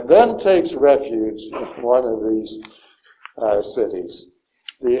 and then takes refuge in one of these cities,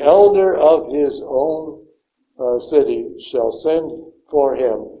 the elder of his own city shall send for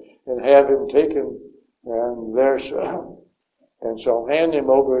him and have him taken, and shall hand him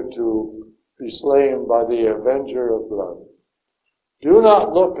over to be slain by the avenger of blood. Do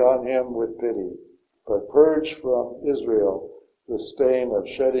not look on him with pity, but purge from Israel the stain of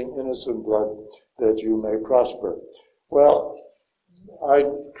shedding innocent blood, that you may prosper. Well, I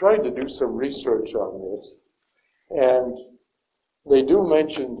tried to do some research on this, and they do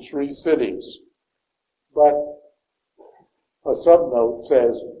mention 3 cities, but a subnote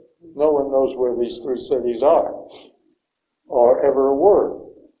says no one knows where these 3 cities are, or ever were,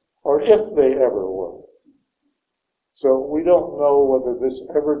 or if they ever were. So we don't know whether this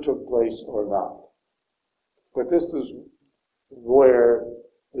ever took place or not. But this is where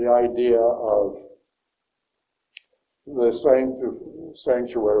the idea of the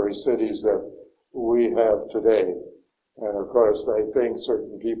sanctuary cities that we have today, and of course I think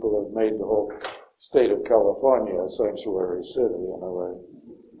certain people have made the whole state of California a sanctuary city in a way.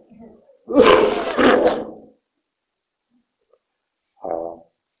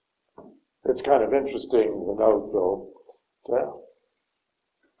 It's kind of interesting to note, though, that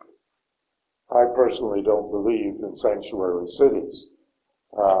I personally don't believe in sanctuary cities,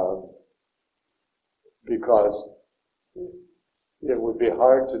 because it would be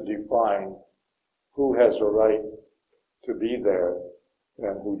hard to define who has a right to be there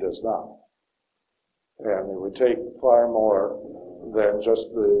and who does not. And it would take far more than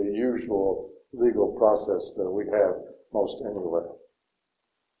just the usual legal process that we have most anywhere.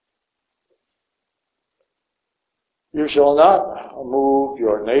 You shall not move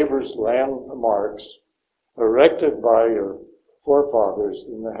your neighbor's landmarks erected by your forefathers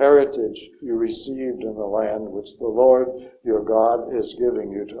in the heritage you received in the land which the Lord your God is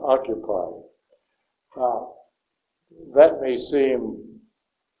giving you to occupy. Now, that may seem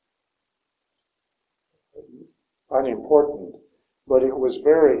unimportant, but it was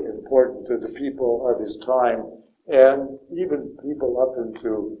very important to the people of his time, and even people up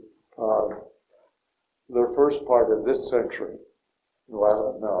into the first part of this century.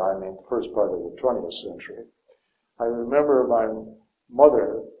 Well, no, I mean the first part of the 20th century. I remember my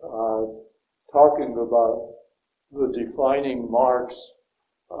mother talking about the defining marks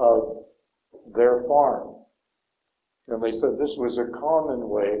of their farm. And they said this was a common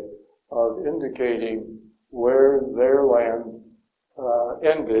way of indicating where their land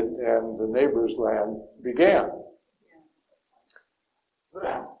ended and the neighbor's land began.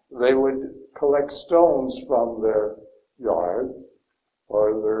 They would collect stones from their yard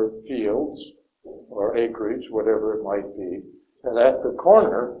or their fields or acreage, whatever it might be, and at the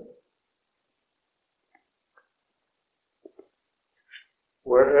corner,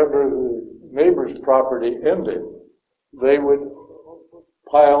 wherever the neighbor's property ended, they would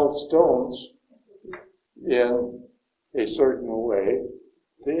pile stones in a certain way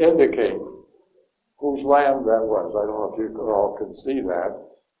to indicate whose land that was. I don't know if you all can see that.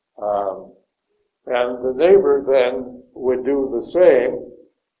 And the neighbor then would do the same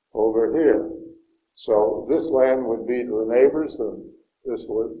over here. So this land would be to the neighbors, and this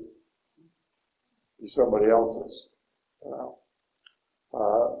would be somebody else's.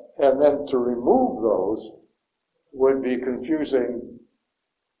 And then to remove those would be confusing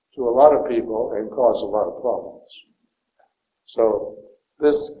to a lot of people and cause a lot of problems. So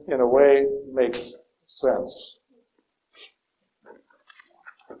this, in a way, makes sense.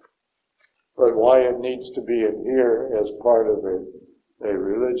 But why it needs to be in here as part of a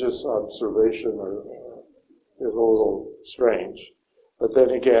religious observation is a little strange. But then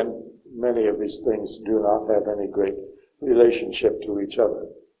again, many of these things do not have any great relationship to each other.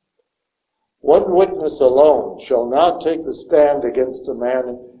 One witness alone shall not take the stand against a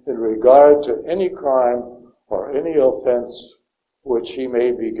man in regard to any crime or any offense which he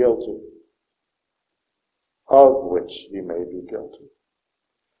may be guilty, of which he may be guilty.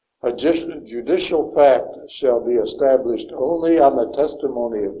 A judicial fact shall be established only on the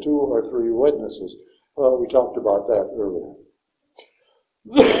testimony of 2 or 3 witnesses. Well, we talked about that earlier.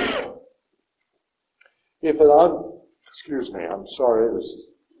 Excuse me, I'm sorry, this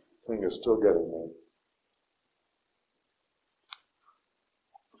thing is still getting me.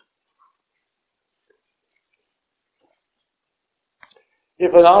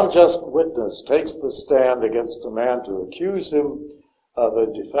 If an unjust witness takes the stand against a man to accuse him of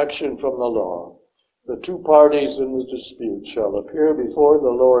a defection from the law, the 2 parties in the dispute shall appear before the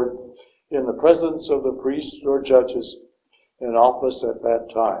Lord in the presence of the priests or judges in office at that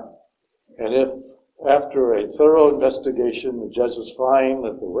time. And if, after a thorough investigation, the judges find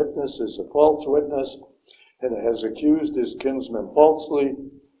that the witness is a false witness and has accused his kinsman falsely,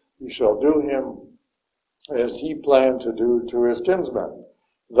 you shall do him as he planned to do to his kinsman.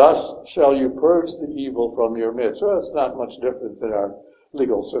 Thus shall you purge the evil from your midst. Well, it's not much different than our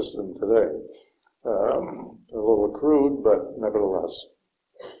legal system today. A little crude, but nevertheless.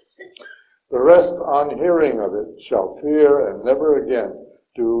 The rest, on hearing of it, shall fear and never again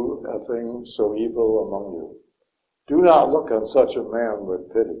do a thing so evil among you. Do not look on such a man with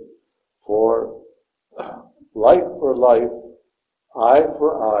pity, for life for life, eye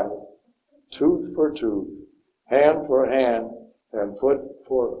for eye, tooth for tooth, hand for hand, and foot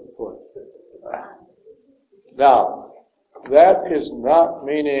for foot. Now, that is not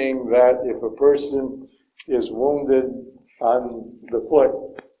meaning that if a person is wounded on the foot,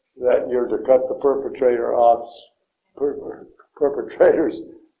 that you're to cut the perpetrator's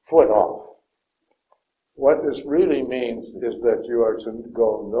foot off. What this really means is that you are to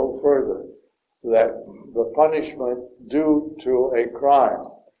go no further, that the punishment due to a crime,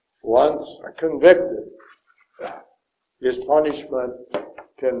 once convicted, his punishment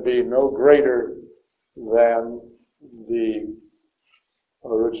can be no greater than the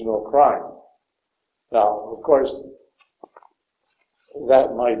original crime. Now, of course,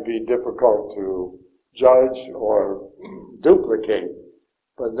 that might be difficult to judge or duplicate,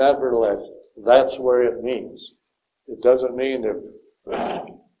 but nevertheless, that's where it means. It doesn't mean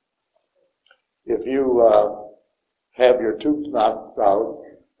if you have your tooth knocked out,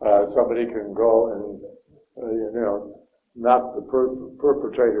 somebody can go and knock the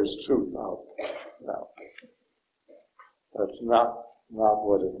perpetrator's tooth out. No, that's not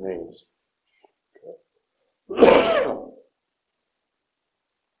what it means.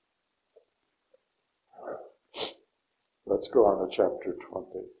 Let's go on to chapter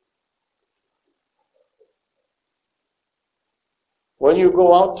 20. When you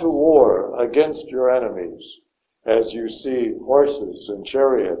go out to war against your enemies, as you see horses and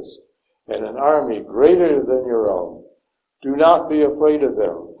chariots and an army greater than your own, do not be afraid of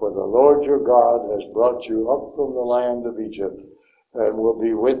them, for the Lord your God has brought you up from the land of Egypt and will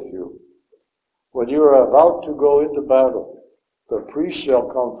be with you. When you are about to go into battle, the priest shall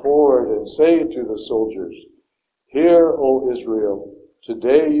come forward and say to the soldiers, Hear, O Israel,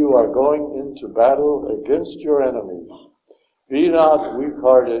 today you are going into battle against your enemies. Be not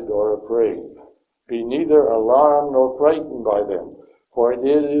weak-hearted or afraid. Be neither alarmed nor frightened by them, for it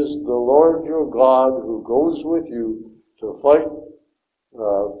is the Lord your God who goes with you to fight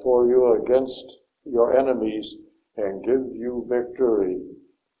for you against your enemies and give you victory.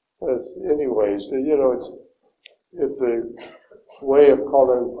 Anyways, it's a way of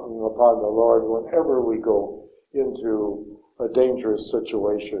calling upon the Lord whenever we go into a dangerous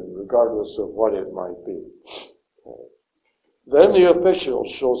situation, regardless of what it might be. Okay. Then the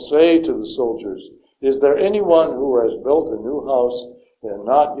officials shall say to the soldiers, Is there anyone who has built a new house and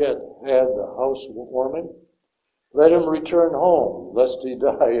not yet had the house warming? Let him return home, lest he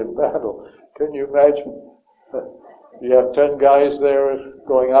die in battle. Can you imagine? You have 10 guys there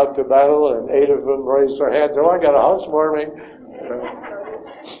going out to battle, and 8 of them raise their hands, I got a house warming.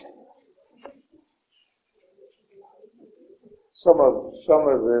 Some of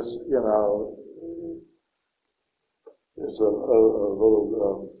this, is a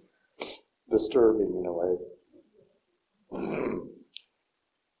little disturbing in a way.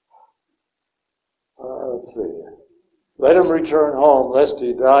 Let's see. Let him return home, lest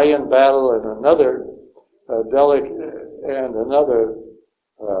he die in battle, and another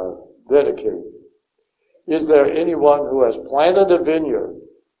dedicate. Is there anyone who has planted a vineyard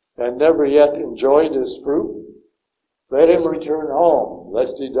and never yet enjoyed his fruit? Let him return home,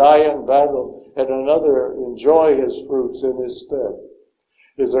 lest he die in battle, and another enjoy his fruits in his stead.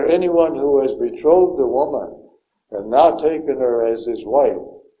 Is there anyone who has betrothed a woman and not taken her as his wife?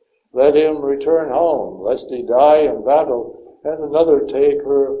 Let him return home, lest he die in battle, and another take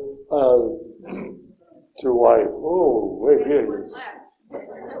her to wife. Oh, wait here.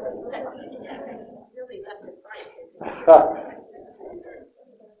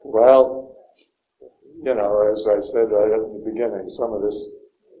 Well, as I said right at the beginning, some of this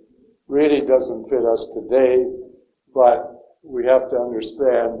really doesn't fit us today, but we have to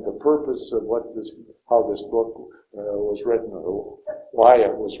understand the purpose of how this book was written, or why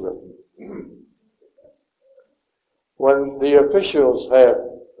it was written. When the officials had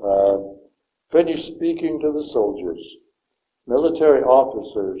finished speaking to the soldiers, military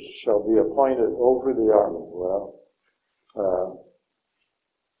officers shall be appointed over the army. Well,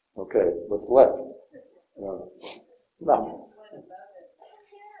 okay, what's left? No.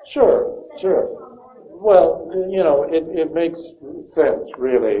 Sure. Well, it makes sense,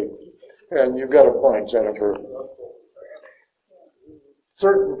 really. And you've got a point, Jennifer.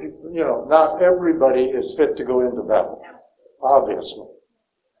 Certain people, not everybody is fit to go into battle, obviously.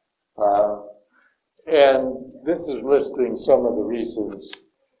 And this is listing some of the reasons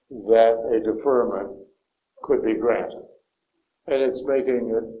that a deferment could be granted. And it's making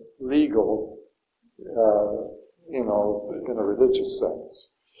it legal, in a religious sense.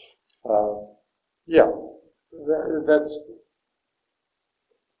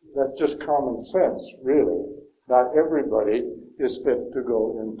 That's just common sense, really. Not everybody is fit to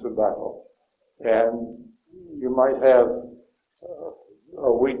go into battle. And you might have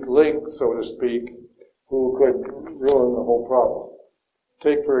a weak link, so to speak, who could ruin the whole problem.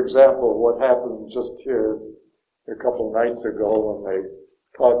 Take, for example, what happened just here a couple nights ago when they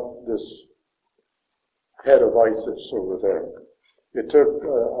caught this head of ISIS over there. It took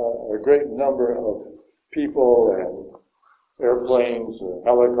a great number of people and airplanes and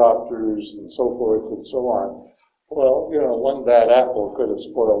helicopters and so forth and so on. Well, one bad apple could have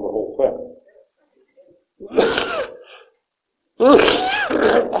spoiled the whole thing.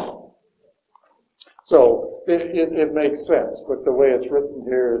 So it makes sense, but the way it's written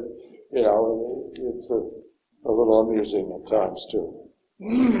here, it's a little amusing at times too.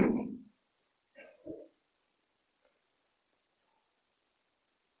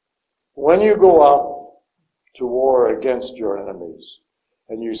 When you go out to war against your enemies,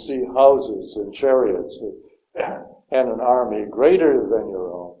 and you see houses and chariots and an army greater than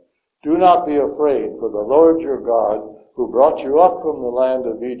your own, do not be afraid, for the Lord your God, who brought you up from the land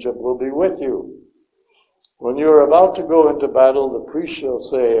of Egypt, will be with you. When you are about to go into battle, the priest shall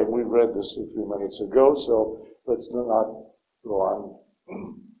say, and we read this a few minutes ago, so let's not go on.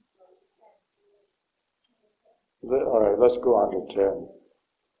 All right, let's go on to 10.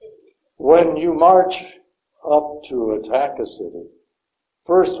 When you march up to attack a city,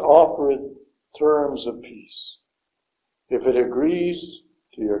 first offer it terms of peace. If it agrees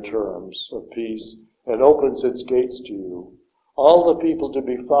to your terms of peace and opens its gates to you, all the people to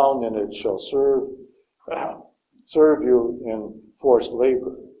be found in it shall serve you in forced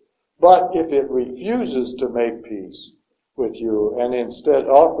labor. But if it refuses to make peace with you and instead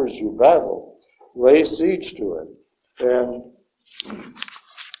offers you battle, lay siege to it,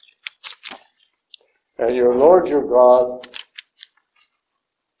 and your Lord your God,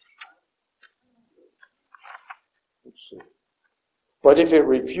 but if it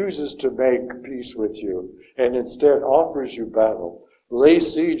refuses to make peace with you and instead offers you battle, lay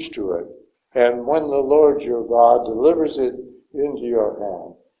siege to it, and when the Lord your God delivers it into your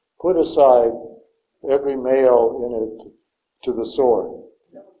hand, put aside every male in it to the sword.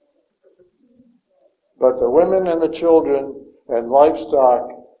 But the women and the children and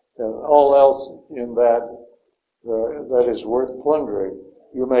livestock and all else in that is worth plundering,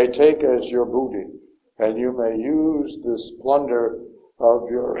 you may take as your booty, and you may use this plunder of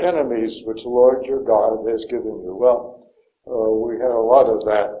your enemies, which the Lord your God has given you. Well, we had a lot of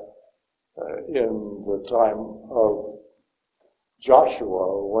that in the time of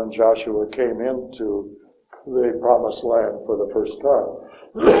Joshua, when Joshua came into the promised land for the first time.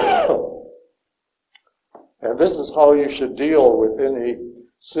 And this is how you should deal with any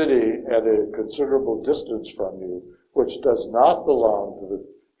city at a considerable distance from you, which does not belong to the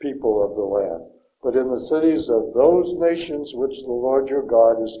people of the land, but in the cities of those nations which the Lord your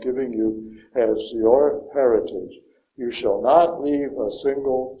God is giving you as your heritage. You shall not leave a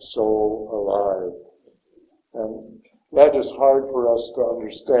single soul alive. And that is hard for us to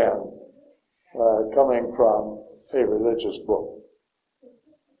understand, coming from a religious book.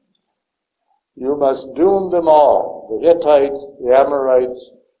 You must doom them all, the Hittites, the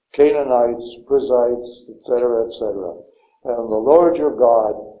Amorites, Canaanites, Perizzites, etc., etc. and the Lord your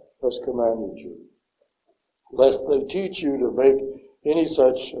God has commanded you, lest they teach you to make any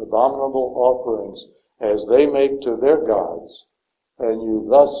such abominable offerings as they make to their gods, and you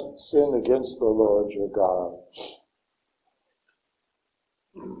thus sin against the Lord your God.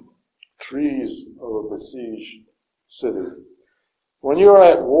 Trees of a besieged city. When you are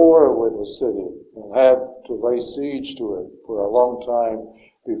at war with a city and have to lay siege to it for a long time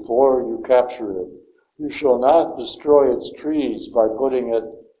before you capture it, you shall not destroy its trees by put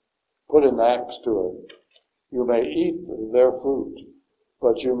an axe to it. You may eat their fruit,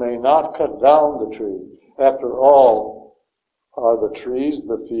 but you may not cut down the tree. After all, are the trees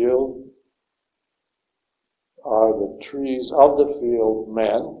of the field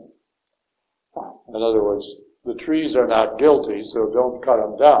men? In other words, the trees are not guilty, so don't cut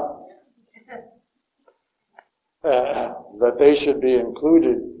them down. That they should be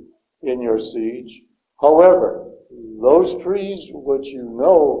included in your siege. However, those trees which you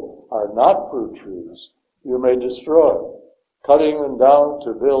know are not fruit trees, you may destroy, cutting them down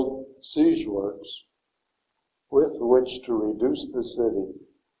to build siege works with which to reduce the city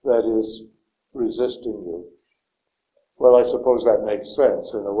that is resisting you. Well, I suppose that makes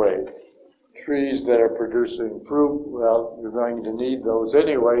sense in a way. Trees that are producing fruit, well, you're going to need those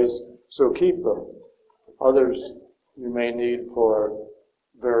anyways, so keep them. Others you may need for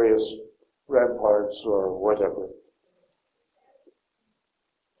various ramparts or whatever.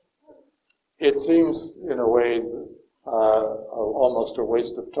 It seems, in a way, almost a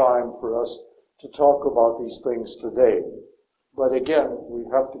waste of time for us to talk about these things today. But again, we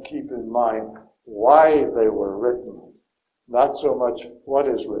have to keep in mind why they were written. Not so much what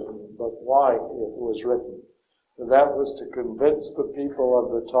is written, but why it was written. And that was to convince the people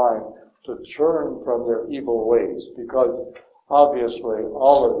of the time to turn from their evil ways, because obviously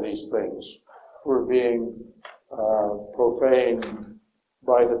all of these things were being profaned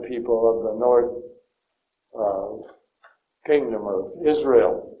by the people of the north kingdom of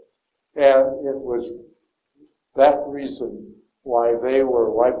Israel. And it was that reason why they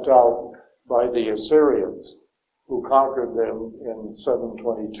were wiped out by the Assyrians, who conquered them in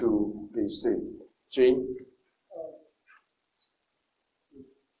 722 BC. Gene?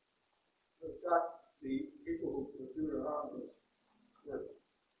 The people who were Deuteronomy were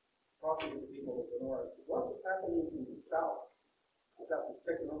talking to the people of the north. What was happening in the south? Was that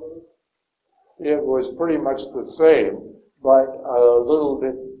taken over? It was pretty much the same, but a little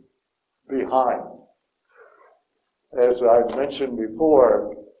bit behind. As I mentioned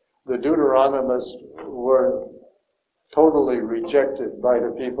before, the Deuteronomists were totally rejected by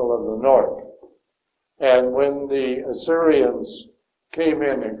the people of the north. And when the Assyrians came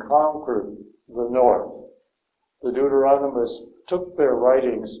in and conquered the north, the Deuteronomists took their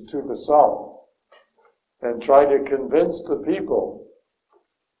writings to the south and tried to convince the people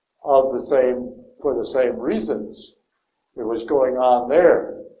of for the same reasons it was going on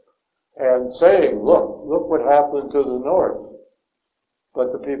there, and saying, look what happened to the north.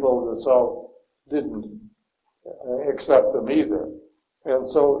 But the people of the south didn't accept them either. And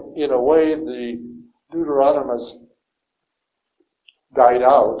so, in a way, the Deuteronomists died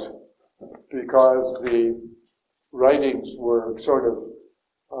out because the writings were sort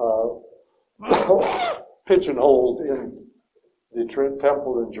of pigeonholed in the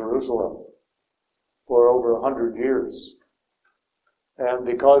temple in Jerusalem for over 100 years. And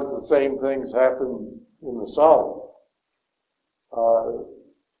because the same things happened in the south,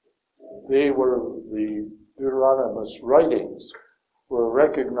 the Deuteronomist writings were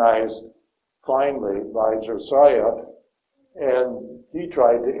recognized finally by Josiah, and he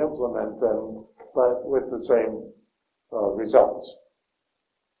tried to implement them, but with the same results.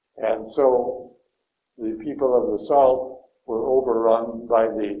 And so the people of the south were overrun by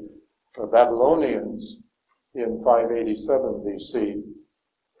the Babylonians in 587 BC,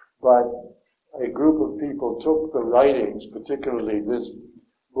 but a group of people took the writings, particularly this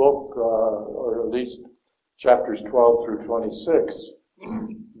book, or at least chapters 12 through 26,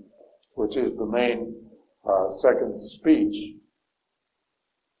 which is the main second speech,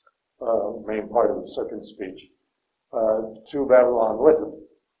 main part of the second speech, to Babylon with them.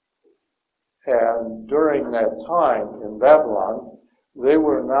 And during that time in Babylon, they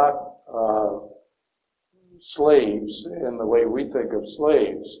were not slaves in the way we think of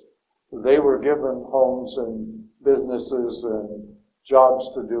slaves. They were given homes and businesses and jobs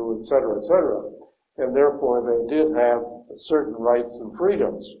to do, etc., etc. And therefore they did have certain rights and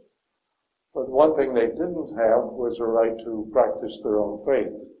freedoms. But one thing they didn't have was a right to practice their own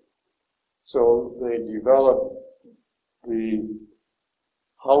faith. So they developed the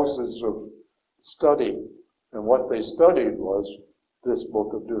houses of study And what they studied was this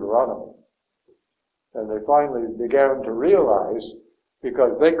book of Deuteronomy. And they finally began to realize,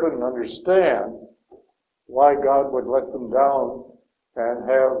 because they couldn't understand why God would let them down and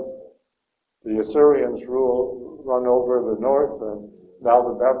have the Assyrians run over the north, and now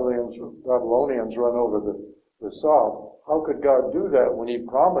the Babylonians run over the south. How could God do that when he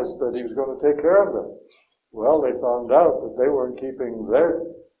promised that he was going to take care of them? Well, they found out that they weren't keeping their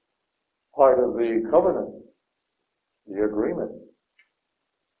part of the covenant, the agreement.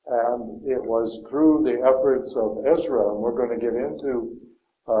 And it was through the efforts of Ezra, and we're going to get into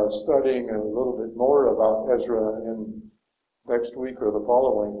studying a little bit more about Ezra in next week or the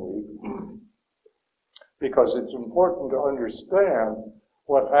following week, because it's important to understand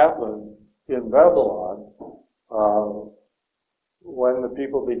what happened in Babylon when the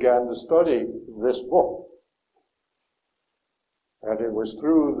people began to study this book. And it was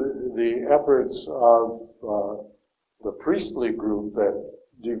through the efforts of the priestly group that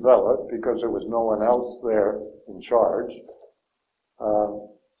developed, because there was no one else there in charge,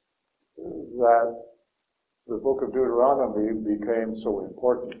 that the book of Deuteronomy became so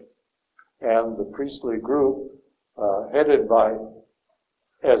important. And the priestly group, headed by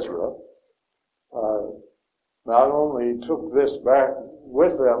Ezra, not only took this back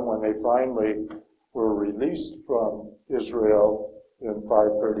with them when they finally were released from Israel in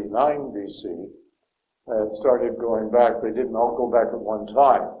 539 BC, and started going back. They didn't all go back at one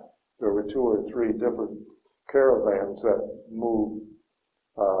time. There were 2 or 3 different caravans that moved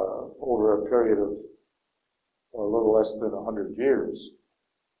over a period of a little less than 100 years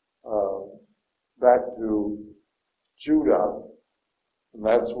back to Judah, and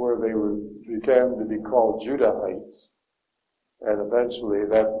that's where they began to be called Judahites, and eventually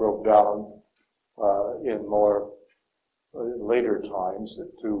that broke down in more later times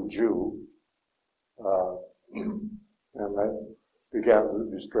to Jew, and that began to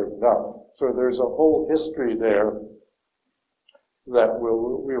be straightened out. So there's a whole history there that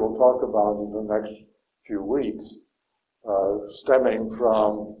we will talk about in the next few weeks, stemming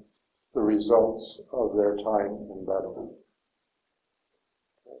from the results of their time in Babylon.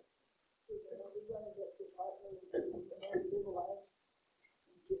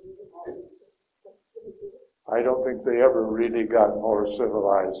 I don't think they ever really got more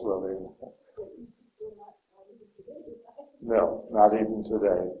civilized, really. No, not even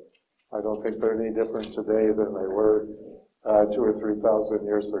today. I don't think they're any different today than they were 2,000 or 3,000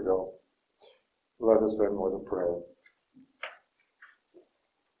 years ago. Let us end with a prayer.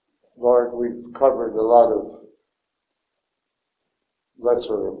 Lord, we've covered a lot of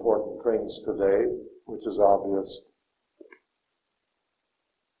lesser important things today, which is obvious.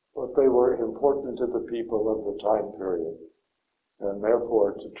 But they were important to the people of the time period. And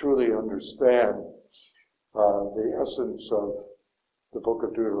therefore, to truly understand the essence of the book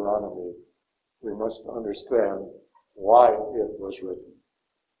of Deuteronomy, we must understand why it was written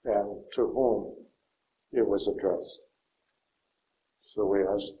and to whom it was addressed. So we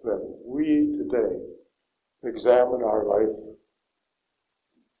ask that we today examine our life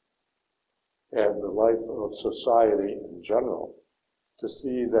and the life of society in general to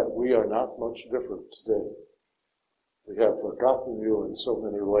see that we are not much different today. We have forgotten you in so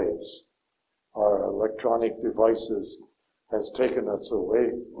many ways. Our electronic devices has taken us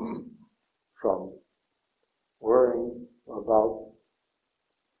away from worrying about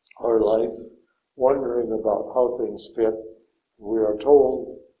our life, wondering about how things fit. We are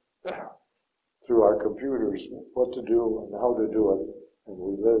told through our computers what to do and how to do it, and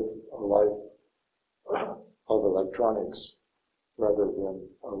we live a life of electronics rather than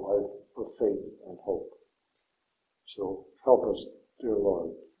a life of faith and hope. So help us, dear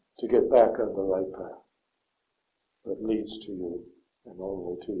Lord, to get back on the right path that leads to you and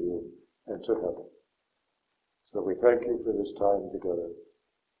only to you and to heaven. So we thank you for this time together.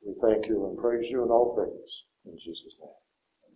 We thank you and praise you in all things. In Jesus' name.